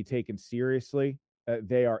cannot be taken seriously,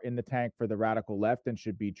 they are in the tank for the radical left and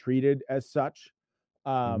should be treated as such.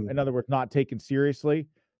 In other words, not taken seriously.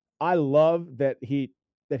 I love that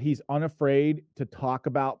he's unafraid to talk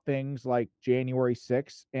about things like January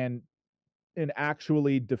 6th and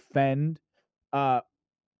actually defend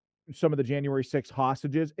some of the January 6th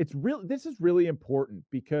hostages. This is really important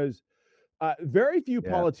because very few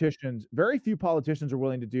politicians are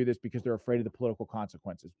willing to do this because they're afraid of the political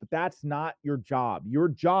consequences. But that's not your job. Your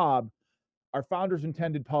job, our founders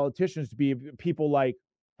intended politicians to be people like,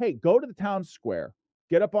 hey, go to the town square,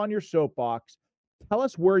 get up on your soapbox, tell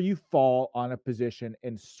us where you fall on a position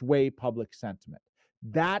and sway public sentiment.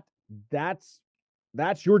 That's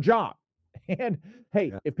your job. And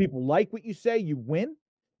hey, if people like what you say, you win.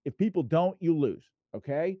 If people don't, you lose.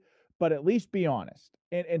 Okay. But at least be honest.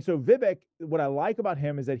 And so Vivek, what I like about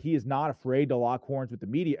him is that he is not afraid to lock horns with the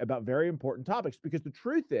media about very important topics, because the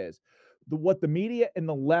truth is what the media and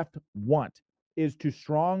the left want is to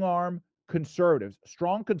strong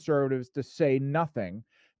conservatives to say nothing.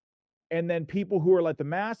 And then people who are like the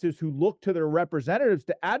masses who look to their representatives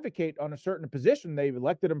to advocate on a certain position, they've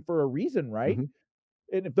elected them for a reason, right?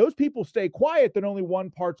 Mm-hmm. And if those people stay quiet, then only one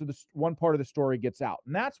part of the story gets out.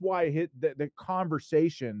 And that's why the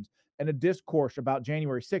conversations and a discourse about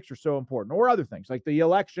January 6th are so important, or other things like the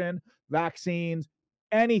election, vaccines,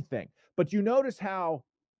 anything. But you notice how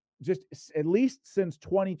just at least since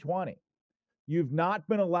 2020, you've not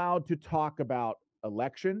been allowed to talk about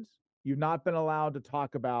elections. You've not been allowed to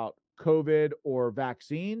talk about COVID or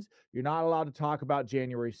vaccines. You're not allowed to talk about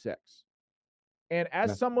January 6th. And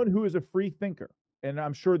as someone who is a free thinker, and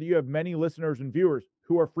I'm sure that you have many listeners and viewers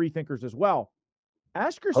who are free thinkers as well,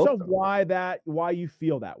 ask yourself why you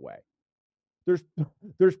feel that way.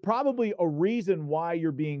 There's probably a reason why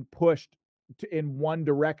you're being pushed in one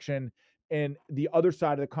direction and the other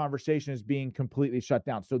side of the conversation is being completely shut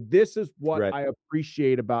down. So this is what Right. I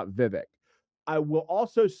appreciate about Vivek. I will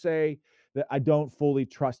also say that I don't fully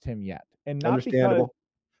trust him yet, and Understandable.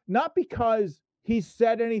 not because he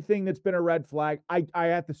said anything that's been a red flag. I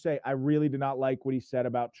have to say I really did not like what he said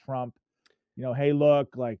about Trump. Hey,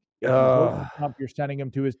 look, like if you vote for Trump, you're sending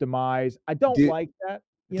him to his demise. I don't Dude, like that.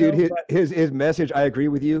 His message, I agree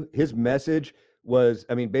with you. His message was,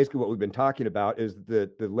 I mean, basically what we've been talking about is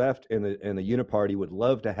the left and the Uniparty would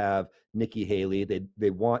love to have Nikki Haley. They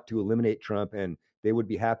want to eliminate Trump, and they would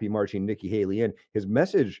be happy marching Nikki Haley in. His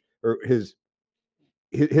message, or his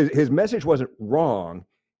message wasn't wrong.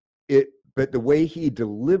 But the way he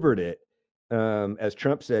delivered it, as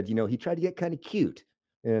Trump said, he tried to get kind of cute,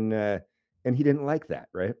 and he didn't like that,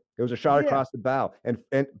 right? It was a shot across the bow,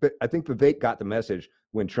 but I think Vivek got the message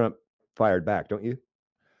when Trump fired back, don't you?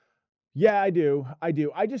 Yeah, I do. I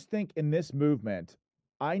just think in this movement,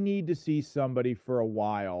 I need to see somebody for a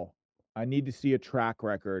while. I need to see a track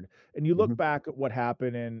record. And you look back at what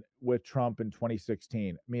happened with Trump in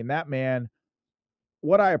 2016. I mean, that man,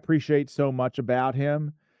 what I appreciate so much about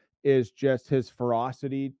him is just his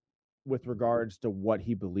ferocity with regards to what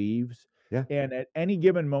he believes. Yeah. And at any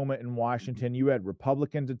given moment in Washington, you had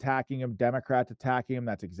Republicans attacking him, Democrats attacking him.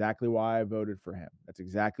 That's exactly why I voted for him. That's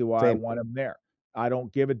exactly why I want him there. I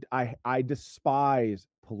don't give it. I despise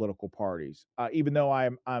political parties. Even though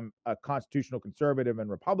I'm a constitutional conservative and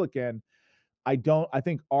Republican, I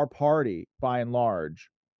think our party, by and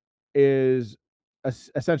large, is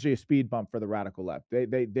essentially a speed bump for the radical left.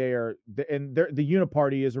 The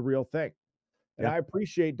uniparty is a real thing. And I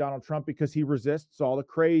appreciate Donald Trump because he resists all the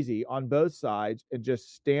crazy on both sides and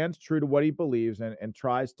just stands true to what he believes and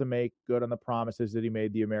tries to make good on the promises that he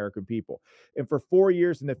made the American people. And for 4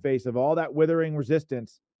 years, in the face of all that withering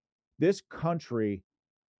resistance, this country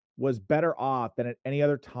was better off than at any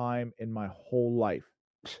other time in my whole life.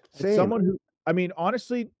 As someone who, I mean,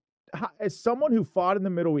 honestly, as someone who fought in the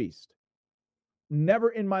Middle East, never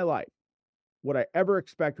in my life would I ever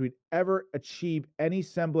expect we'd ever achieve any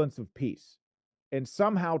semblance of peace. And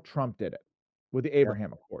somehow Trump did it with the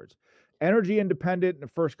Abraham Accords. Energy independent in the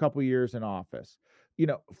first couple of years in office.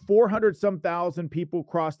 400-some thousand people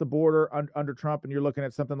crossed the border under Trump, and you're looking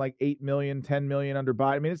at something like 8 million, 10 million under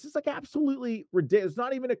Biden. I mean, it's just like absolutely ridiculous. It's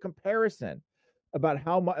not even a comparison about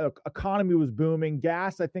how much economy was booming.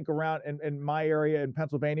 Gas, I think, around in my area in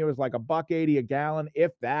Pennsylvania was like $1.80 a gallon,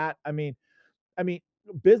 if that. I mean,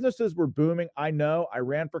 businesses were booming. I know. I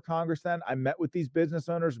ran for Congress then. I met with these business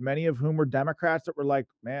owners, many of whom were Democrats, that were like,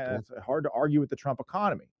 man, it's hard to argue with the Trump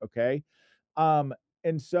economy. Okay.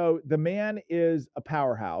 And so the man is a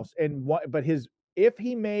powerhouse. If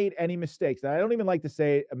he made any mistakes, and I don't even like to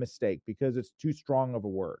say a mistake because it's too strong of a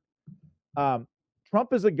word.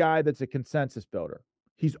 Trump is a guy that's a consensus builder.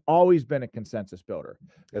 He's always been a consensus builder.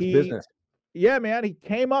 That's business. Yeah, man. He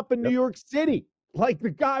came up in New York City. Like, the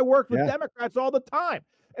guy worked with Democrats all the time.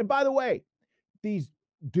 And by the way, these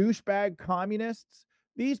douchebag communists,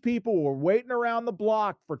 these people were waiting around the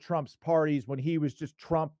block for Trump's parties when he was just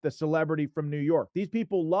Trump, the celebrity from New York. These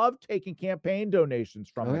people loved taking campaign donations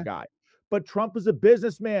from the guy. But Trump is a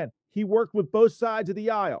businessman. He worked with both sides of the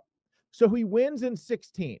aisle. So he wins in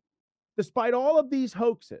 16, despite all of these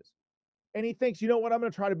hoaxes. And he thinks, you know what, I'm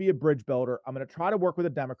going to try to be a bridge builder. I'm going to try to work with the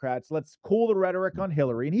Democrats. Let's cool the rhetoric on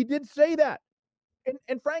Hillary. And he did say that.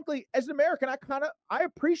 And frankly, as an American, I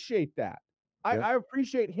appreciate that. I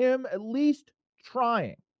appreciate him at least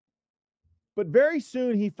trying. But very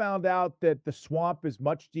soon he found out that the swamp is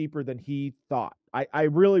much deeper than he thought. I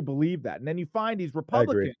really believe that. And then you find these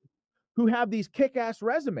Republicans who have these kick-ass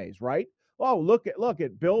resumes, right? Oh, look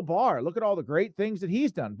at Bill Barr. Look at all the great things that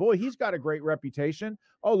he's done. Boy, he's got a great reputation.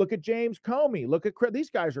 Oh, look at James Comey. Look at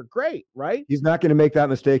these guys are great, right? He's not going to make that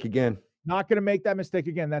mistake again. Not going to make that mistake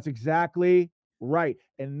again. That's exactly right.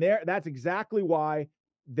 And that's exactly why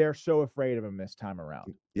they're so afraid of him this time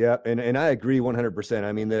around. Yeah, and I agree 100%.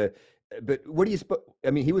 I mean, but what do you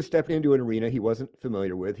he was stepping into an arena he wasn't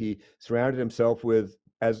familiar with. He surrounded himself with,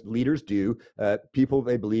 as leaders do, people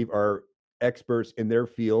they believe are experts in their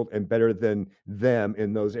field and better than them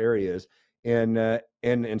in those areas. And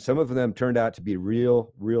some of them turned out to be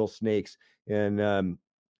real snakes. And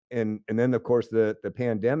then of course the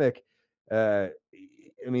pandemic,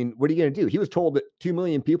 what are you going to do? He was told that 2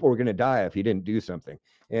 million people were going to die if he didn't do something.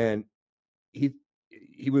 And he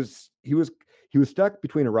was stuck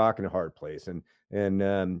between a rock and a hard place. And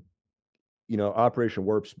Operation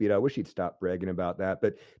Warp Speed, I wish he'd stop bragging about that,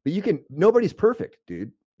 but nobody's perfect,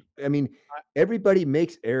 dude. I mean, everybody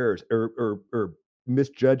makes errors or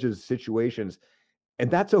misjudges situations,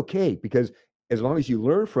 and that's okay, because as long as you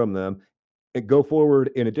learn from them go forward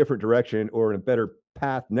in a different direction or in a better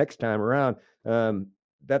path next time around,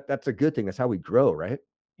 that's a good thing. That's how we grow, right?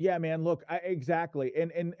 Yeah, man. Look, exactly.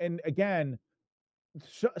 And again,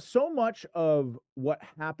 so much of what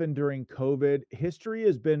happened during COVID, history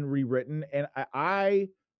has been rewritten, and I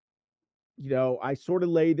sort of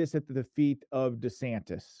lay this at the feet of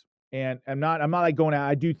DeSantis. And I'm not like going out.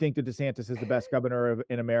 I do think that DeSantis is the best governor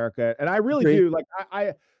in America, and I really Agree. do. Like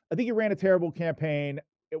I think he ran a terrible campaign.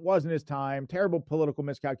 It wasn't his time. Terrible political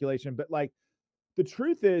miscalculation. But like the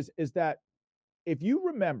truth is that if you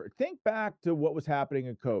remember, think back to what was happening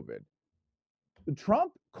in COVID.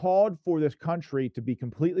 Trump called for this country to be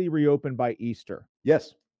completely reopened by Easter.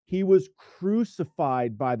 Yes. He was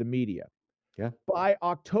crucified by the media. Yeah. By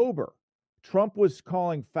October, Trump was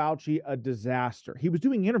calling Fauci a disaster. He was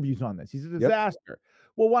doing interviews on this. He's a disaster. Yep.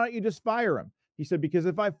 Well, why don't you just fire him? He said, because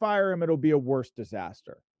if I fire him, it'll be a worse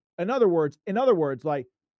disaster. In other words, like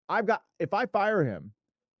if I fire him,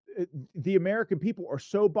 the American people are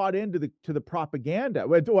so bought into the propaganda.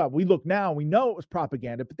 Well, we look now and we know it was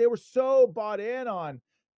propaganda, but they were so bought in on,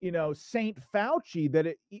 Saint Fauci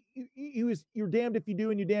that you're damned if you do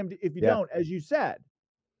and you're damned if you don't, as you said.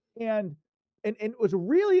 And it was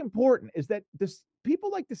really important is that this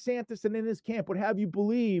people like DeSantis and in his camp would have you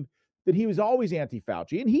believe that he was always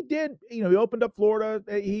anti-Fauci. And he did, he opened up Florida.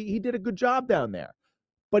 He did a good job down there,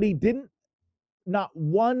 but he didn't, not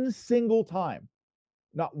one single time,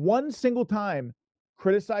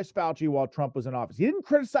 criticized Fauci while Trump was in office. He didn't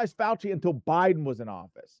criticize Fauci until Biden was in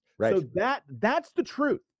office. Right. So that's the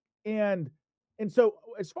truth. And so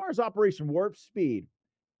as far as Operation Warp Speed,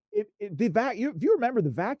 if you remember, the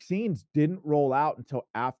vaccines didn't roll out until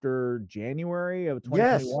after January of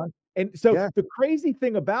 2021. Yes. And so the crazy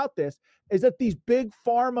thing about this is that these big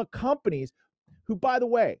pharma companies, who, by the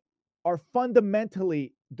way, are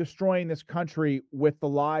fundamentally destroying this country with the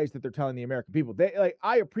lies that they're telling the American people.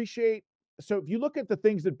 I appreciate. So if you look at the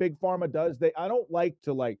things that big pharma does, I don't like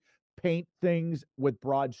to paint things with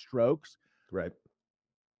broad strokes. Right.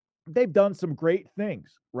 They've done some great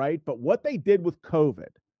things, right? But what they did with COVID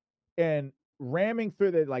and ramming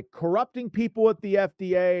through corrupting people at the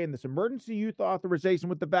FDA and this emergency use authorization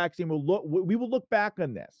with the vaccine, we will look back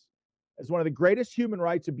on this as one of the greatest human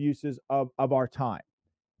rights abuses of our time.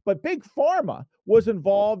 But Big Pharma was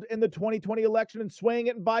involved in the 2020 election and swaying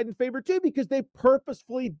it in Biden's favor too, because they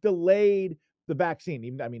purposefully delayed the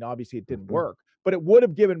vaccine. Obviously it didn't work, but it would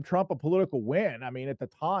have given Trump a political win. At the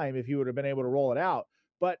time, if he would have been able to roll it out,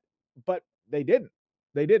 but they didn't.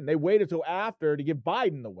 They waited till after to give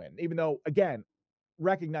Biden the win, even though, again,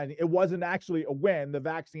 recognizing it wasn't actually a win. The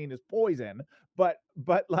vaccine is poison, but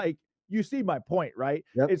you see my point, right?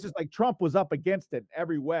 Yep. It's just like Trump was up against it in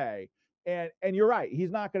every way. And you're right.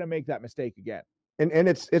 He's not going to make that mistake again. And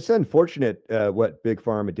it's unfortunate what Big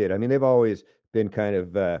Pharma did. They've always been kind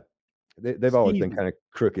of they've always been kind of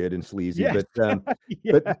crooked and sleazy. Yes.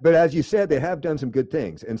 But as you said, they have done some good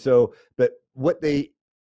things. And so, but what they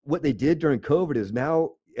did during COVID is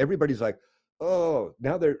now everybody's like, oh,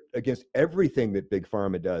 now they're against everything that Big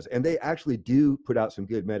Pharma does. And they actually do put out some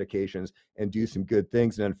good medications and do some good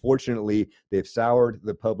things. And unfortunately, they've soured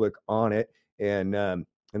the public on it. And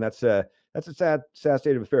that's a sad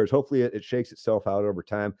state of affairs. Hopefully it shakes itself out over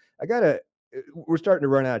time. We're starting to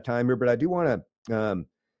run out of time here, but I do want to,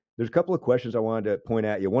 there's a couple of questions I wanted to point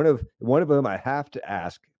at you. One of them I have to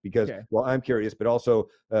ask because, well, I'm curious, but also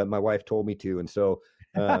my wife told me to. And so,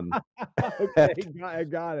 okay, I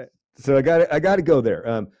got it. So I got to go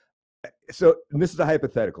there. So this is a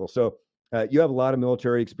hypothetical. So you have a lot of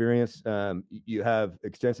military experience. You have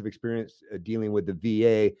extensive experience dealing with the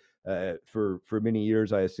VA for many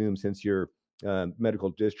years, I assume, since your medical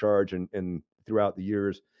discharge and throughout the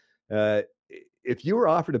years. If you were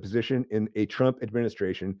offered a position in a Trump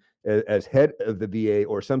administration as head of the VA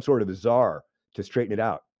or some sort of a czar to straighten it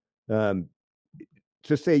out,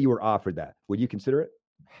 just say you were offered that, would you consider it?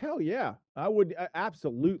 Hell yeah, I would.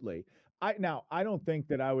 Absolutely. I don't think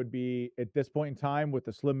that I would be at this point in time with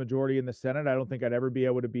the slim majority in the Senate. I don't think I'd ever be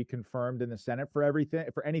able to be confirmed in the Senate for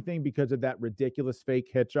anything because of that ridiculous fake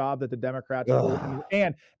hit job that the Democrats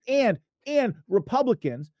and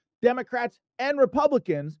Republicans, Democrats and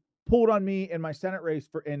Republicans pulled on me in my Senate race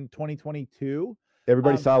in 2022.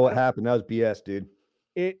 Everybody saw what happened. That was BS, dude.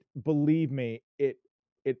 Believe me, it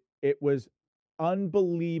was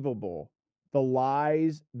unbelievable. The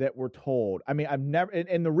lies that were told. I've never,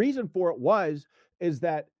 and the reason for it is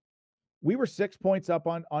that we were 6 points up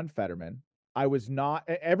on Fetterman. I was not,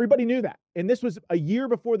 everybody knew that. And this was a year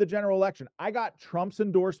before the general election. I got Trump's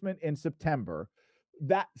endorsement in September.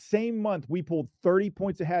 that same month, we pulled 30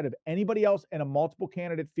 points ahead of anybody else in a multiple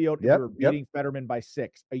candidate field. And we were beating Fetterman by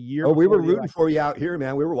 6 a year. Oh, we were rooting for you out here,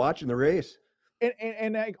 man. We were watching the race.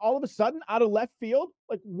 And like all of a sudden, out of left field,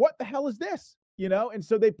 like, what the hell is this? And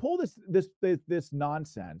so they pull this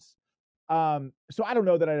nonsense. So I don't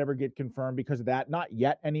know that I'd ever get confirmed because of that. Not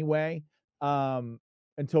yet, anyway.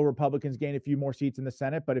 Until Republicans gain a few more seats in the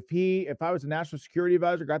Senate. But if I was a national security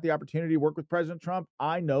advisor, got the opportunity to work with President Trump,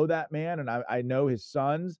 I know that man, and I know his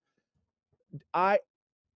sons. I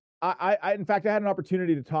in fact, I had an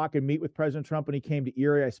opportunity to talk and meet with President Trump when he came to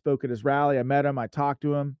Erie. I spoke at his rally. I met him. I talked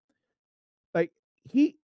to him. Like,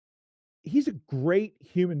 he's a great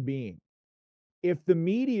human being. If the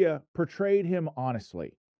media portrayed him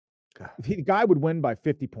honestly, the guy would win by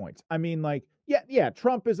 50 points. I mean, like, yeah,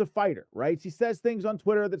 Trump is a fighter, right? He says things on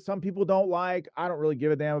Twitter that some people don't like. I don't really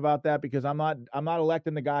give a damn about that because I'm not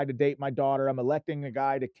electing the guy to date my daughter. I'm electing the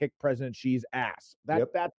guy to kick President Xi's ass.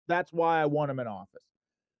 That's why I want him in office.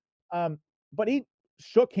 But he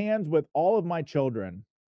shook hands with all of my children,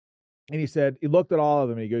 and he looked at all of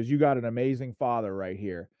them and he goes, "You got an amazing father right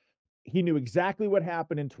here." He knew exactly what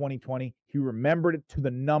happened in 2020. He remembered it to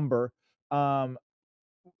the number.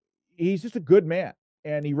 He's just a good man,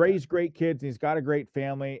 and he raised great kids, and he's got a great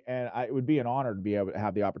family, and it would be an honor to be able to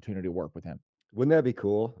have the opportunity to work with him. Wouldn't that be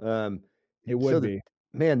cool? It would be.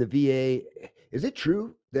 Man, the VA, is it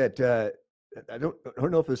true that I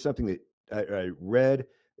don't know if it's something that I read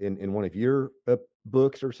in one of your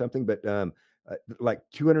books or something, but like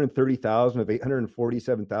 230,000 of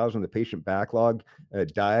 847,000 the patient backlog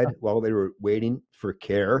died while they were waiting for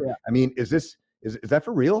care. Yeah. I mean, is that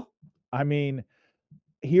for real? I mean,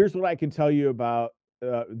 here's what I can tell you about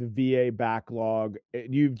the VA backlog. Do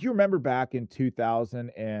you remember back in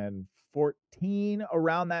 2014,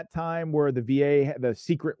 around that time, where the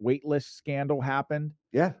secret waitlist scandal happened?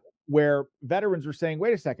 Yeah. Where veterans were saying,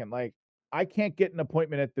 wait a second, like, I can't get an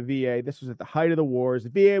appointment at the VA. This was at the height of the wars. The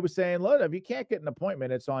VA was saying, look, if you can't get an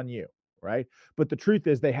appointment, it's on you, right? But the truth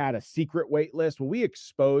is they had a secret wait list. Well, we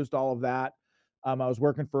exposed all of that. I was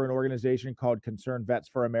working for an organization called Concerned Vets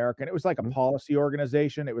for America, and it was like a policy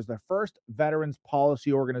organization. It was the first veterans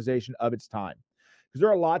policy organization of its time, because there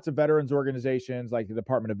are lots of veterans organizations like the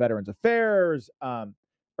Department of Veterans Affairs, not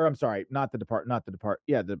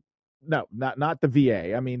the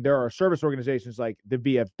VA. I mean, there are service organizations like the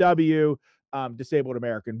VFW, Disabled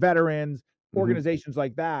American Veterans, organizations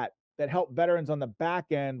like that help veterans on the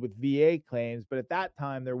back end with VA claims. But at that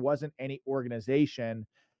time, there wasn't any organization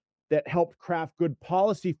that helped craft good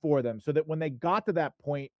policy for them, so that when they got to that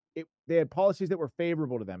point, they had policies that were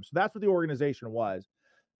favorable to them. So that's what the organization was.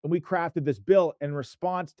 And we crafted this bill in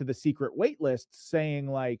response to the secret wait list, saying,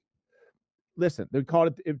 like, listen, they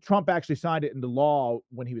called it, Trump actually signed it into law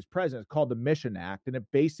when he was president. It's called the Mission Act. And it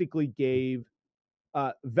basically gave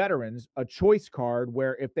veterans a choice card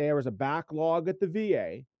where if there was a backlog at the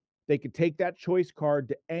VA, they could take that choice card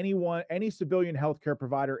to any civilian healthcare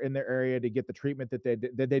provider in their area to get the treatment that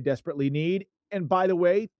they desperately need. And by the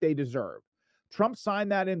way, they deserve. Trump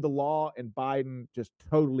signed that into law, and Biden just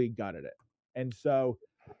totally gutted it. And so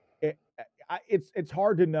it's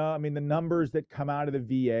hard to know. I mean, the numbers that come out of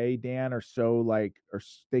the VA, Dan, are so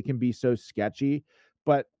they can be so sketchy,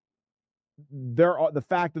 but the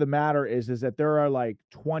fact of the matter is that there are like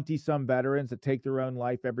 20 some veterans that take their own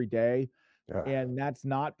life every day. And that's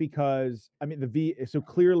not because, I mean, so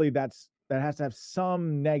clearly that has to have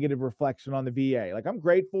some negative reflection on the VA. Like, I'm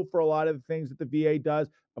grateful for a lot of the things that the VA does.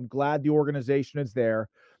 I'm glad the organization is there,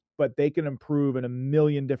 but they can improve in a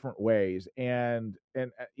million different ways. And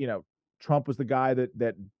Trump was the guy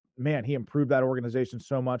that man, he improved that organization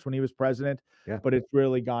so much when he was president. Yeah. But it's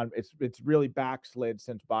really it's really backslid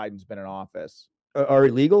since Biden's been in office. Are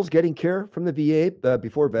illegals getting care from the VA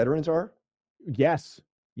before veterans are? Yes.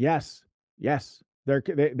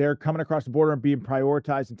 They're coming across the border and being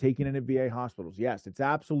prioritized and taken into VA hospitals. Yes, it's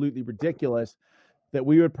absolutely ridiculous that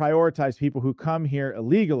we would prioritize people who come here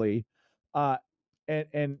illegally.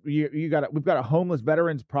 And we've got a homeless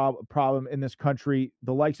veterans problem in this country,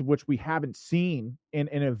 the likes of which we haven't seen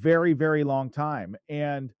in a very, very long time.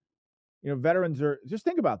 And veterans just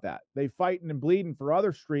think about that. They fighting and bleeding for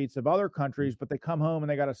other streets of other countries, but they come home and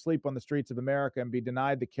they got to sleep on the streets of America and be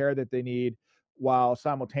denied the care that they need, while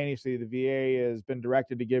simultaneously the VA has been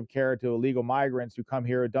directed to give care to illegal migrants who come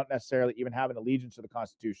here and don't necessarily even have an allegiance to the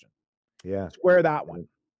Constitution. Yeah. Square that one.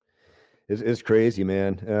 It's crazy,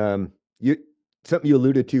 man. Something you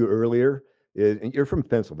alluded to earlier is, and you're from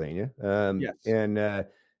Pennsylvania. Yes. And, like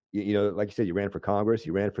you said, you ran for Congress,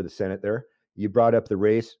 you ran for the Senate there. You brought up the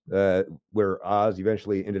race where Oz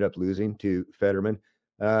eventually ended up losing to Fetterman.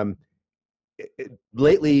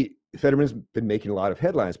 Lately, Fetterman's been making a lot of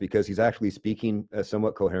headlines because he's actually speaking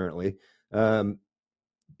somewhat coherently.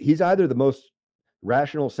 He's either the most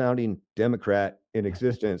rational sounding Democrat in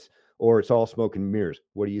existence, or it's all smoke and mirrors.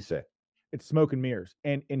 What do you say? It's smoke and mirrors.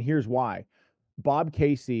 And here's why. Bob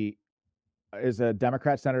Casey is a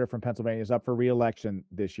Democrat senator from Pennsylvania. He's up for re-election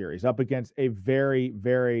this year. He's up against a very,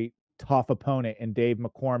 very tough opponent in Dave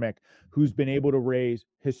McCormick, who's been able to raise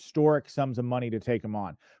historic sums of money to take him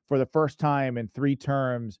on. For the first time in 3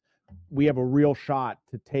 terms, we have a real shot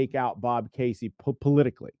to take out Bob Casey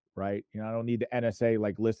politically, right? You know, I don't need the NSA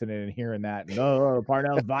like listening and hearing that. No,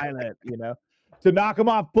 Parnell's violent, you know, to knock him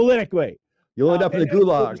off politically. You'll end up in the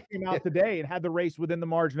gulag. Came out today and had the race within the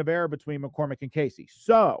margin of error between McCormick and Casey.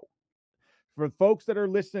 So, for folks that are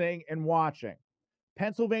listening and watching,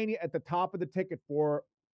 Pennsylvania at the top of the ticket for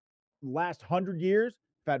the last 100 years,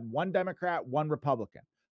 we've had 1 Democrat, 1 Republican.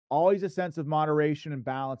 Always a sense of moderation and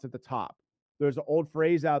balance at the top. There's an old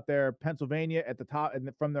phrase out there, Pennsylvania at the top,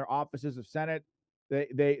 and from their offices of Senate,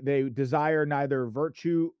 they desire neither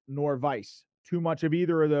virtue nor vice. Too much of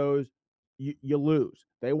either of those, you lose.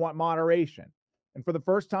 They want moderation. And for the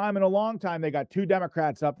first time in a long time, they got 2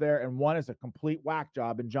 Democrats up there, and one is a complete whack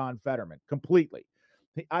job in John Fetterman, completely.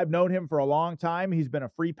 I've known him for a long time. He's been a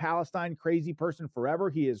free Palestine crazy person forever.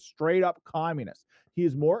 He is straight up communist. He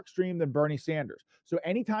is more extreme than Bernie Sanders. So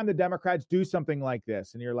anytime the Democrats do something like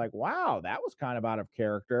this, and you're like, wow, that was kind of out of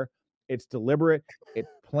character, it's deliberate,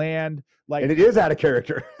 it's planned. And it is out of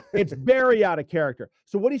character. It's very out of character.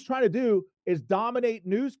 So what he's trying to do is dominate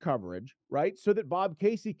news coverage, right? So that Bob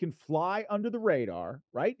Casey can fly under the radar,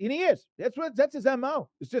 right? And he is. That's his MO.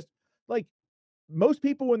 It's just like most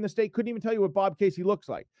people in the state couldn't even tell you what Bob Casey looks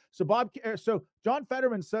like. So John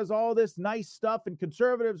Fetterman says all this nice stuff, and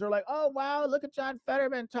conservatives are like, oh, wow, look at John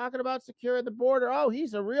Fetterman talking about securing the border. Oh,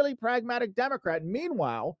 he's a really pragmatic Democrat. And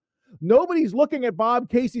meanwhile, nobody's looking at Bob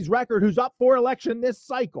Casey's record, who's up for election this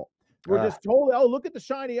cycle. We're just told, oh, look at the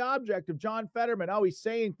shiny object of John Fetterman. Oh, he's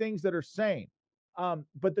saying things that are sane.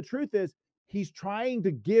 But the truth is, he's trying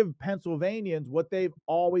to give Pennsylvanians what they've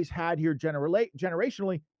always had here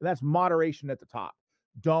generationally, and that's moderation at the top.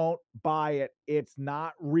 Don't buy it. It's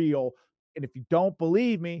not real. And if you don't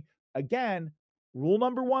believe me, again, rule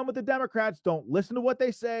number 1 with the Democrats, don't listen to what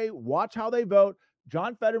they say. Watch how they vote.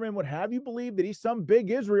 John Fetterman would have you believe that he's some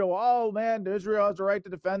big Israel. Oh, man, Israel has a right to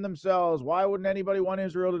defend themselves. Why wouldn't anybody want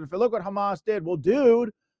Israel to defend? Look what Hamas did. Well,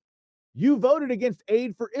 dude, you voted against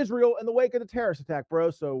aid for Israel in the wake of the terrorist attack,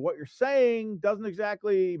 bro. So what you're saying doesn't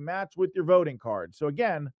exactly match with your voting card. So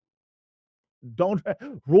again,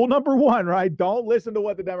 rule number 1, right? Don't listen to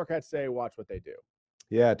what the Democrats say. Watch what they do.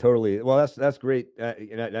 Yeah, totally. Well, that's great.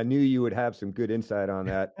 And I knew you would have some good insight on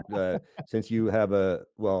that since you have I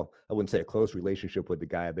wouldn't say a close relationship with the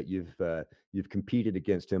guy, but you've competed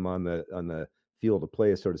against him on the field of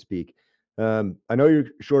play, so to speak. I know you're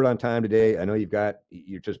short on time today. I know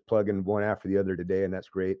you're just plugging one after the other today, and that's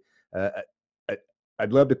great.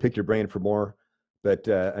 I'd love to pick your brain for more, but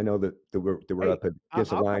I know that we're up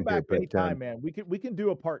against the line here. But anytime, man, we can do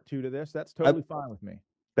a part 2 to this. That's totally fine with me.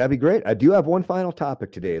 That'd be great. I do have one final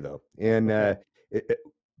topic today, though. And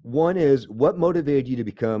one is, what motivated you to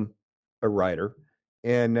become a writer?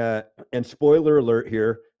 And spoiler alert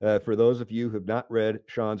here, for those of you who have not read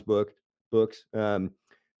Sean's books, the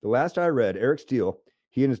last I read, Eric Steele,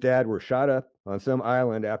 he and his dad were shot up on some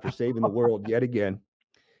island after saving the world yet again.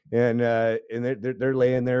 And they're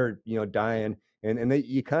laying there, dying. And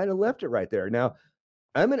you kind of left it right there. Now,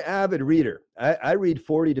 I'm an avid reader. I read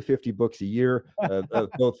 40 to 50 books a year of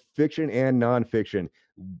both fiction and nonfiction.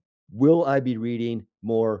 Will I be reading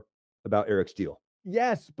more about Eric Steele?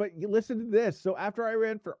 Yes, but you listen to this. So after I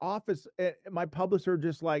ran for office, my publisher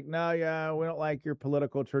just like, no, yeah, we don't like your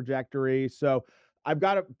political trajectory. So I've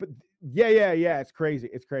got to, but yeah. It's crazy.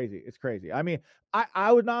 I mean,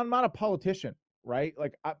 I'm not a politician, right?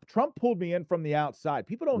 Like Trump pulled me in from the outside.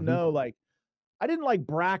 People don't know, like, I didn't like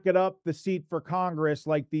bracket up the seat for Congress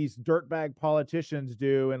like these dirtbag politicians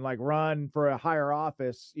do and like run for a higher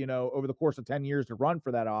office, over the course of 10 years to run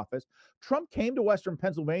for that office. Trump came to Western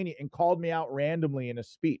Pennsylvania and called me out randomly in a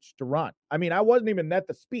speech to run. I mean, I wasn't even at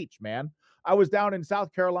the speech, man. I was down in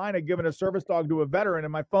South Carolina giving a service dog to a veteran,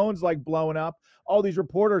 and my phone's like blowing up. All these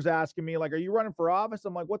reporters asking me like, are you running for office?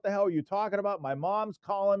 I'm like, what the hell are you talking about? My mom's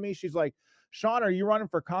calling me. She's like, Sean, are you running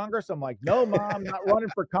for Congress? I'm like, no, Mom, not running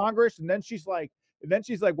for Congress. And then she's like,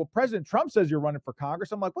 well, President Trump says you're running for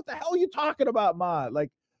Congress. I'm like, what the hell are you talking about, Ma? Like,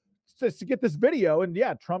 just to get this video. And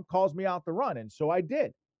yeah, Trump calls me out to run. And so I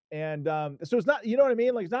did. And so it's not, you know what I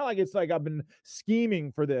mean? Like, it's like I've been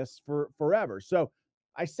scheming for this for forever. So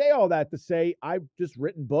I say all that to say I've just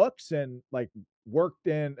written books, and like worked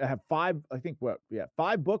in, I have 5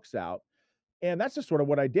 books out. And that's just sort of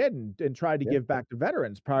what I did and tried to give back to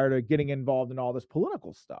veterans prior to getting involved in all this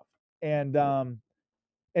political stuff. And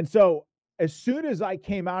so as soon as I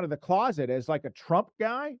came out of the closet as like a Trump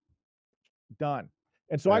guy, done.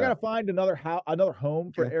 And so I got to find another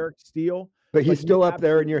home for Eric Steele. But he's still up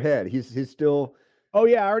there in your head. He's still. Oh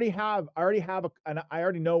yeah, I already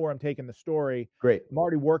know where I'm taking the story. Great. I'm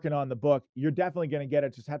already working on the book. You're definitely going to get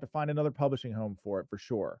it. Just have to find another publishing home for it for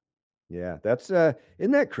sure. Yeah, that's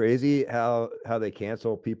isn't that crazy how they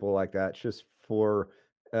cancel people like that just for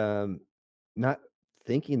not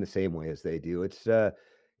thinking the same way as they do. It's a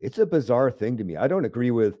bizarre thing to me. I don't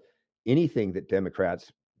agree with anything that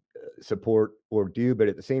Democrats support or do, but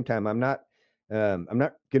at the same time, I'm not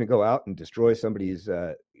going to go out and destroy somebody's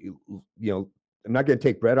I'm not going to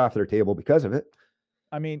take bread off their table because of it.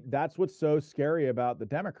 I mean, that's what's so scary about the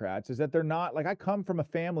Democrats is that they're not like, I come from a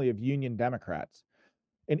family of union Democrats.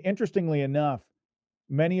 And interestingly enough,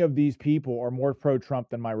 many of these people are more pro-Trump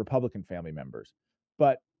than my Republican family members.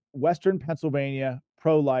 But Western Pennsylvania,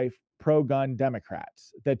 pro-life, pro-gun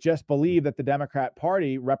Democrats that just believe that the Democrat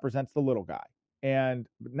Party represents the little guy. And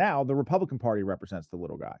now the Republican Party represents the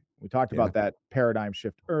little guy. We talked about that paradigm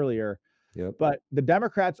shift earlier. Yep. But the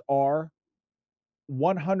Democrats are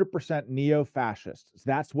 100% neo-fascists.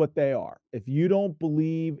 That's what they are. If you don't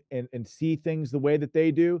believe and see things the way that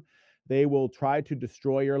they do, they will try to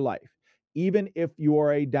destroy your life. Even if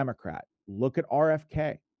you're a Democrat, look at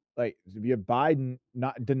RFK. Like, if you have Biden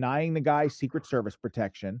not denying the guy Secret Service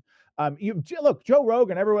protection. Look, Joe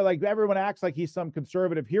Rogan, everyone acts like he's some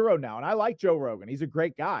conservative hero now. And I like Joe Rogan. He's a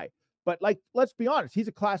great guy. But like, let's be honest, he's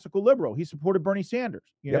a classical liberal. He supported Bernie Sanders,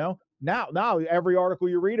 you know? Now every article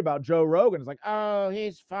you read about Joe Rogan is like, oh,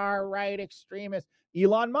 he's far right extremist.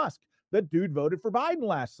 Elon Musk, the dude voted for Biden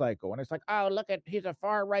last cycle. And it's like, oh, look at, he's a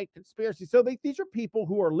far right conspiracy. So these are people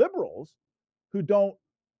who are liberals who don't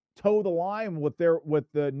toe the line with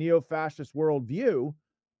the neo-fascist worldview.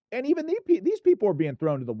 And even these people are being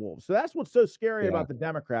thrown to the wolves. So that's what's so scary about the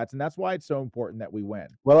Democrats. And that's why it's so important that we win.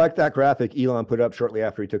 Well, like that graphic Elon put up shortly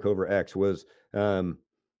after he took over X was that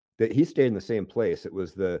he stayed in the same place. It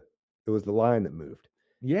was the line that moved.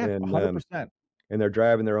 Yeah, and, 100%. And they're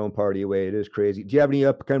driving their own party away. It is crazy. Do you have any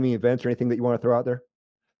upcoming events or anything that you want to throw out there?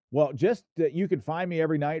 Well, just you can find me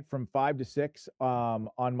every night from 5 to 6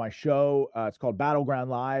 on my show. It's called Battleground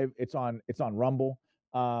Live. It's on Rumble.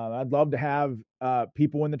 I'd love to have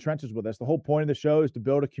people in the trenches with us. The whole point of the show is to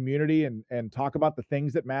build a community and talk about the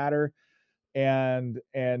things that matter and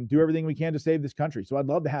do everything we can to save this country. So I'd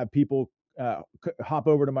love to have people hop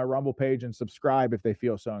over to my Rumble page and subscribe if they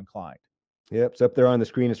feel so inclined. Yep, it's up there on the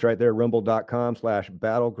screen. It's right there,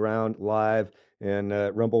 rumble.com/battlegroundlive. And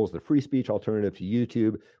Rumble is the free speech alternative to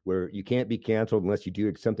YouTube, where you can't be canceled unless you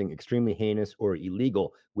do something extremely heinous or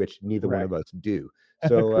illegal, which neither one of us do.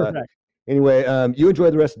 So anyway, you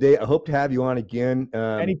enjoy the rest of the day. I hope to have you on again.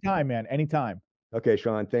 Anytime, man. Anytime. Okay,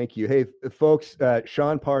 Sean, thank you. Hey, folks,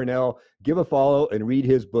 Sean Parnell, give a follow and read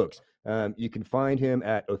his books. You can find him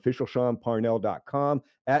at officialseanparnell.com,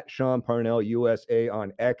 at Sean Parnell USA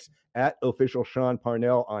on X, at official Sean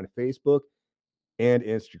Parnell on Facebook and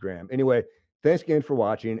Instagram. Anyway, thanks again for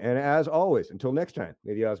watching. And as always, until next time,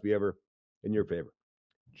 may the odds be ever in your favor.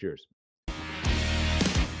 Cheers.